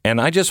homework,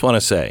 and I just want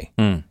to say,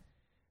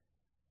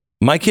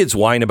 my kids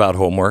whine about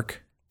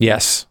homework.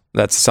 Yes,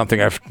 that's something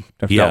I've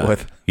dealt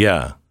with.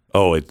 Yeah.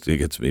 Oh, it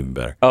gets even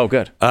better. Oh,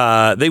 good.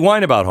 They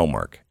whine about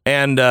homework,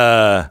 and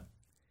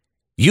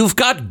you've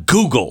got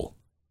Google.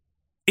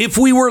 If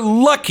we were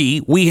lucky,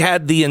 we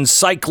had the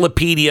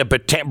Encyclopedia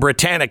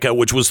Britannica,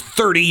 which was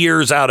 30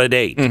 years out of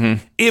date.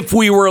 Mm-hmm. If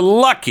we were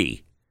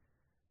lucky,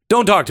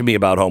 don't talk to me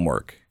about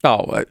homework.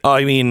 Oh,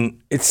 I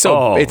mean, it's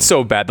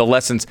so bad. The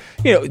lessons,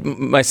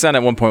 my son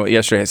at one point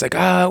yesterday, he's like,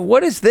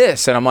 what is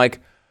this? And I'm like,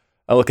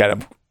 I look at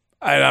him.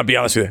 I'll be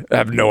honest with you, I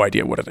have no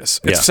idea what it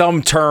is. It's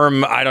some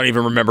term. I don't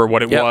even remember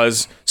what it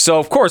was. So,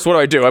 of course,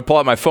 what do? I pull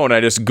out my phone, and I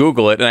just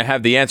Google it, and I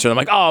have the answer. And I'm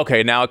like, oh,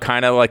 okay, now it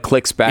kind of like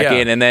clicks back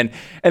in. And then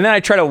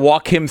I try to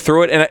walk him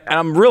through it, and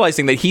I'm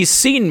realizing that he's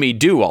seen me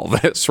do all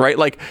this, right?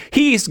 Like,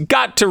 he's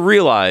got to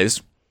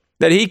realize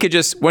that he could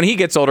just, when he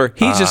gets older,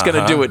 he's just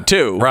going to do it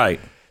too. Right.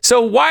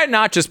 So why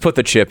not just put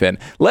the chip in?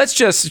 Let's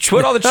just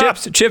put all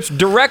the chips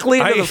directly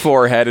into the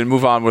forehead and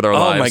move on with our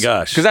lives. Oh my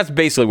gosh! Because that's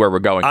basically where we're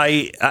going.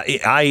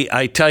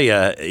 I tell you,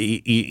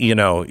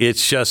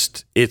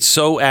 it's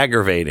so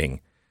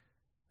aggravating.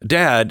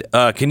 Dad,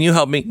 can you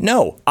help me?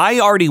 No, I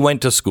already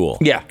went to school.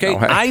 Yeah. Okay.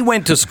 I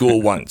went to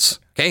school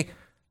once. Okay.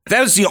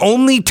 That was the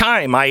only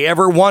time I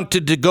ever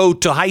wanted to go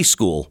to high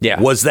school. Yeah.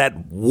 Was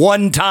that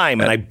one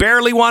time, and I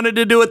barely wanted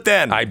to do it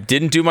then. I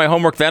didn't do my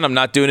homework then. I'm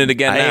not doing it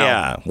again now.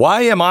 Yeah.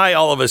 Why am I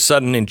all of a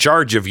sudden in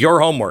charge of your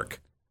homework?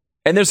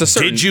 And there's a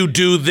certain... Did you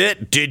do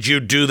that? Did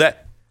you do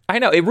that? I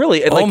know. It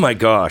really... oh, my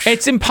gosh.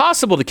 It's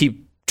impossible to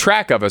keep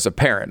track of as a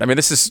parent. I mean,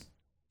 this is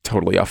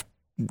totally off...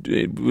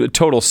 a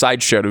total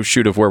sideshow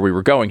shoot of where we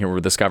were going here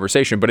with this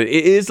conversation. But it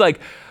is like...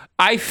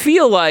 I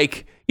feel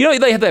like,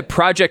 they have that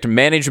project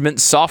management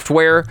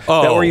software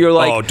where you're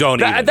like,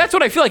 that's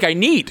what I feel like I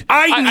need.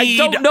 I need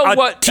don't know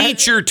what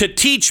teacher to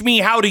teach me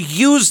how to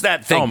use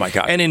that thing. Oh, my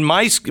God. And in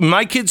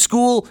my kid's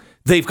school,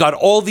 they've got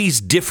all these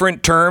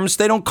different terms.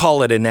 They don't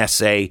call it an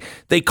essay.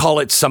 They call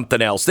it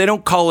something else. They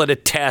don't call it a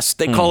test.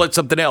 They call it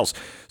something else.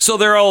 So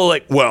they're all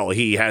like, well,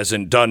 he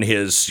hasn't done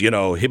his,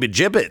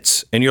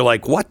 hibba-jibbits. And you're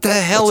like, what the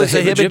hell is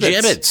a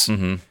hibba-jibbits?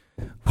 Mm-hmm.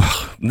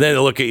 Then they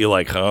look at you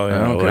like,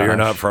 you're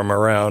not from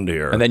around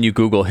here. And then you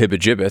Google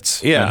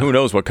hibba-jibbits. Yeah. And who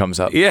knows what comes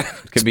up. Yeah.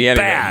 Could be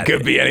anything. Bad.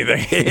 Could be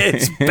anything.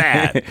 It's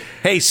bad.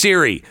 Hey,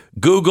 Siri,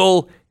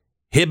 Google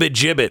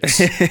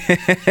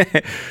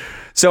hibba-jibbits.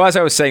 So as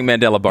I was saying,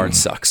 Mandela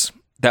Barnes sucks.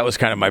 That was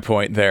kind of my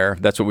point there.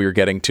 That's what we were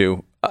getting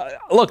to.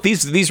 Look,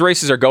 these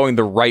races are going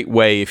the right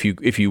way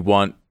if you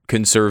want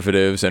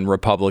conservatives and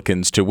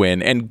Republicans to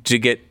win and to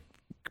get,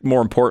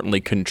 more importantly,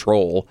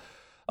 control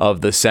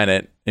of the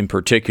Senate in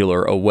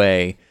particular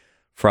away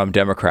from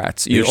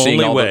Democrats. The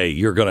only way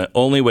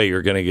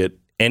you're gonna get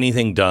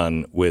anything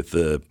done with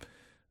the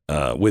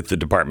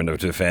Department of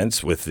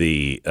Defense, with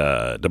the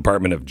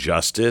Department of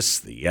Justice,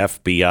 the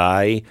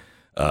FBI,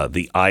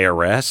 the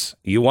IRS.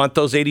 You want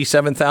those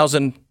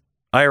 87,000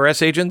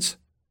 IRS agents?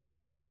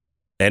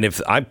 And if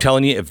I'm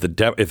telling you, if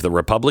the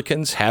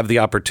Republicans have the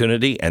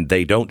opportunity and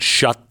they don't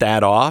shut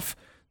that off,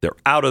 they're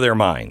out of their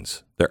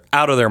minds. They're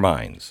out of their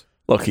minds.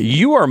 Look,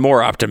 you are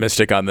more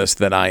optimistic on this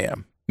than I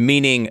am,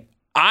 meaning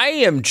I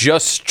am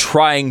just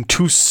trying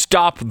to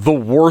stop the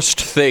worst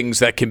things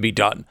that can be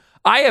done.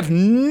 I have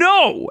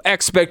no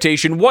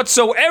expectation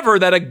whatsoever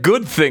that a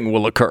good thing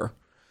will occur.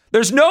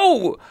 There's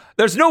no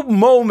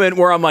moment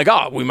where I'm like,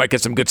 we might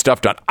get some good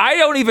stuff done. I'm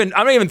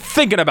not even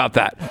thinking about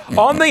that.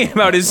 All I'm thinking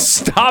about is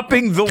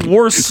stopping the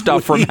worst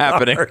stuff from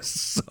happening.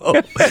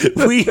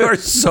 We are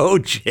so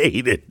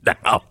jaded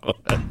now.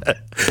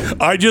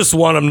 I just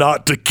want them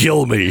not to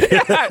kill me.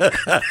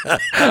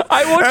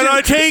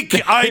 I take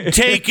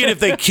it if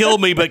they kill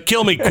me, but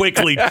kill me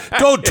quickly.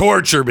 Don't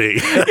torture me.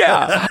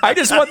 Yeah, I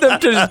just want them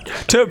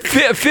to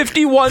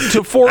 51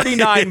 to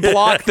 49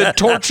 block the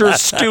Torture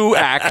Stew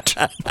Act.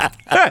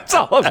 That's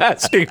all I'm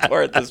asking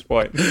for at this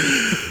point.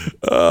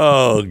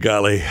 Oh,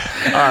 golly.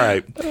 All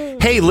right.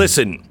 Hey,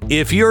 listen,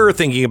 if you're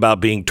thinking about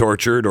being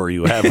tortured or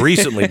you have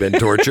recently been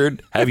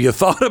tortured, have you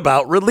thought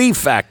about Relief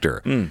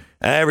Factor?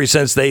 Ever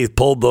since they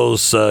pulled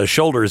those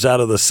shoulders out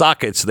of the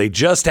sockets, they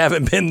just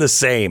haven't been the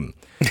same.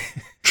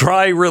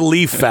 Try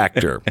Relief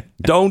Factor.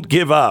 Don't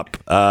give up.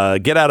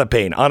 Get out of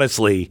pain.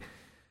 Honestly,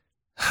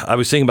 I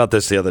was thinking about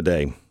this the other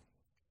day.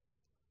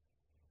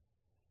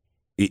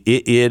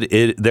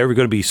 There are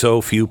going to be so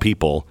few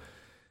people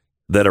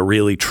that are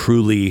really,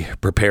 truly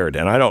prepared.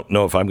 And I don't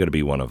know if I'm going to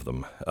be one of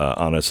them,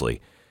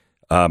 honestly.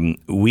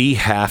 We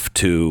have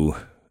to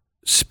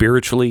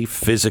spiritually,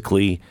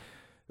 physically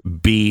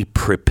be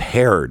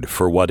prepared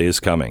for what is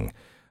coming,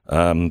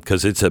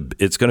 because it's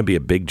going to be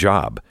a big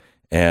job.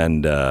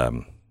 And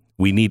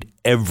we need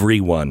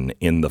everyone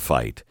in the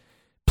fight.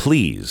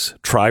 Please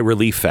try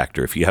Relief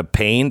Factor. If you have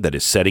pain that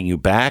is setting you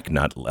back,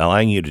 not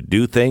allowing you to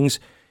do things,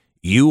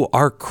 you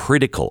are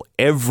critical.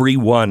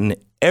 Everyone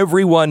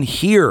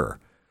here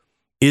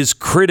is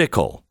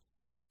critical.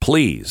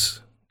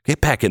 Please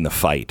get back in the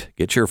fight.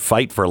 Get your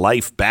fight for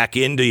life back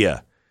into you.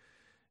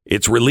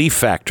 It's Relief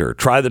Factor.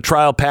 Try the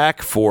trial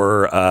pack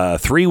for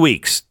 3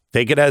 weeks.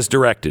 Take it as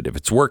directed. If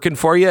it's working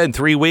for you in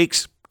 3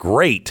 weeks,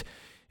 great.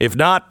 If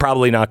not,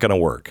 probably not going to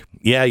work.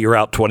 Yeah, you're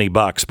out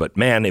 $20, but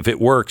man, if it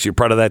works, you're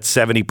part of that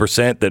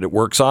 70% that it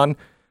works on,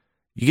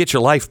 you get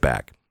your life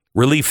back.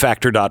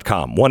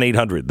 ReliefFactor.com,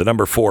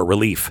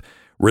 1-800-4-RELIEF.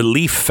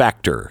 Relief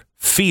Factor.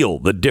 Feel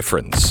the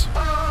difference.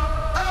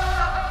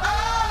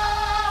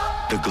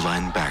 The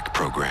Glenn Beck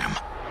Program.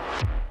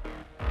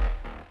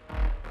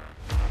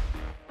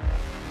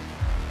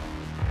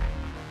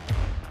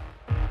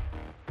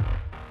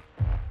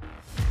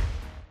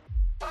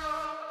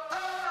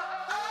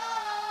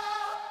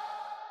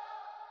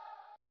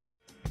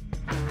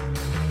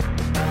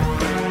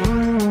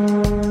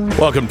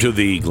 Welcome to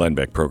the Glenn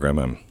Beck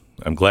Program.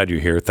 I'm glad you're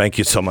here. Thank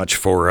you so much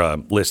for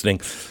listening.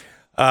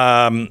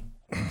 Coming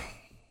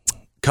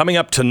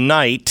up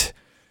tonight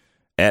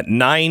at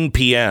 9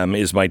 p.m.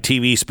 is my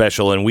TV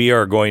special, and we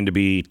are going to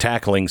be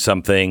tackling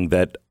something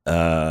that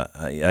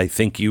I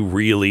think you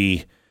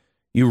really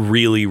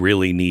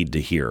need to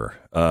hear,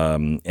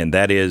 and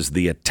that is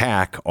the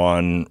attack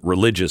on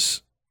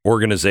religious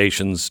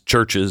organizations,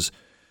 churches.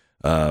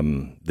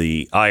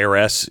 The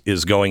IRS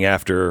is going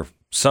after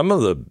some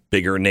of the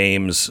bigger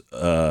names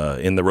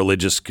in the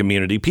religious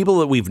community, people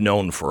that we've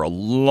known for a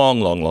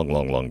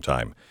long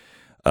time.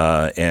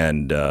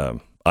 And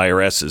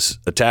IRS is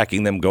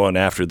attacking them, going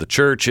after the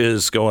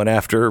churches, going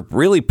after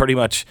really pretty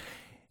much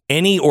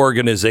any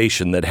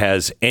organization that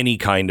has any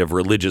kind of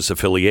religious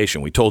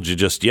affiliation. We told you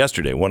just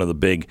yesterday, one of the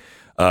big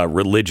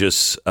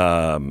religious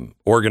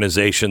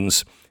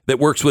organizations that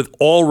works with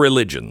all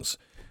religions,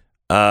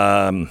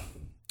 they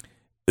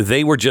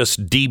were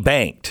just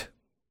debanked.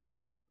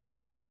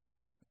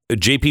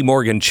 JP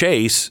Morgan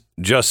Chase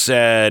just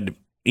said,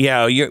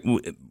 yeah,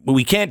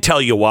 we can't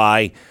tell you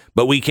why,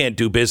 but we can't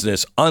do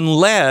business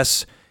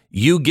unless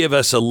you give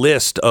us a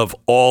list of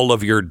all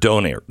of your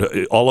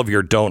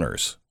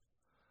donors.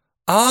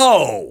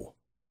 Oh,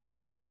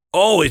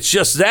 it's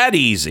just that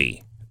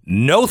easy.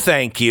 No,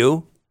 thank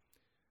you.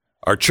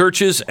 Our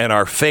churches and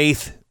our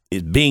faith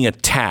is being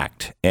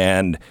attacked.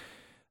 And,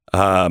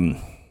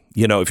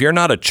 if you're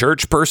not a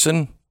church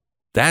person,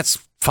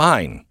 that's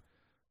fine.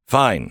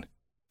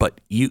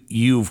 But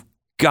you've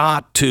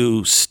got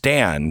to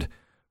stand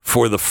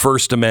for the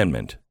First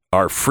Amendment,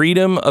 our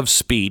freedom of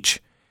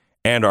speech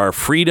and our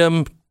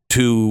freedom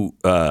to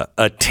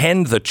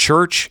attend the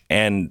church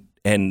and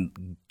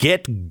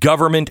get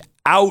government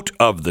out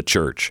of the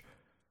church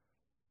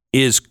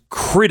is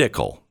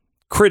critical.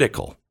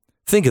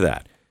 Think of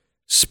that.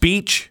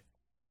 Speech,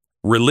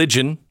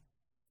 religion.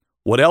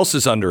 What else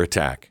is under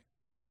attack?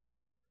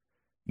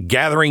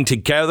 Gathering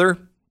together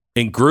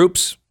in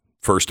groups,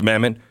 First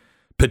Amendment.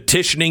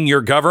 Petitioning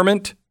your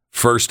government,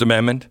 First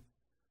Amendment.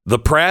 The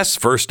press,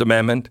 First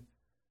Amendment.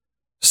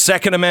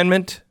 Second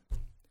Amendment.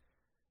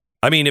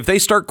 I mean, if they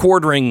start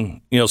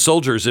quartering,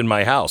 soldiers in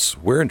my house,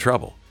 we're in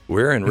trouble.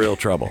 We're in real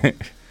trouble.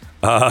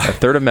 The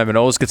Third Amendment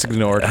always gets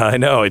ignored. I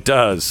know it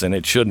does, and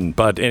it shouldn't.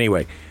 But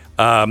anyway,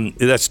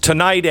 that's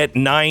tonight at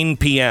 9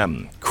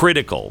 p.m.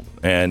 Critical,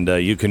 and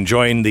you can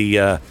join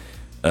the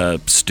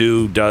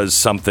Stu Does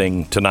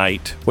Something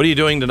tonight. What are you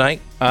doing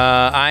tonight?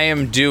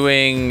 I'm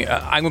going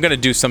to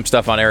do some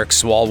stuff on Eric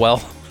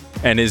Swalwell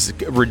and his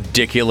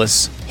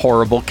ridiculous,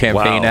 horrible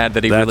campaign ad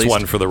that he released. That's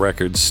one for the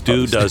record.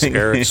 Stu does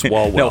Eric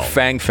Swalwell. No,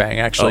 Fang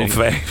actually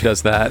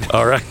does that.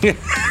 All right.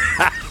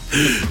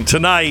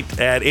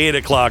 Tonight at 8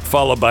 o'clock,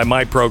 followed by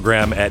my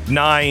program at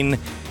 9.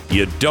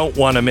 You don't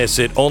want to miss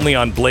it. Only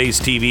on Blaze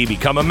TV.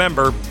 Become a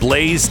member.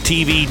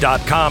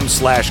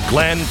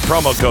 BlazeTV.com/Glenn.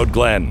 Promo code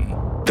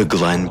Glenn. The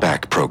Glenn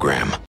Beck Program.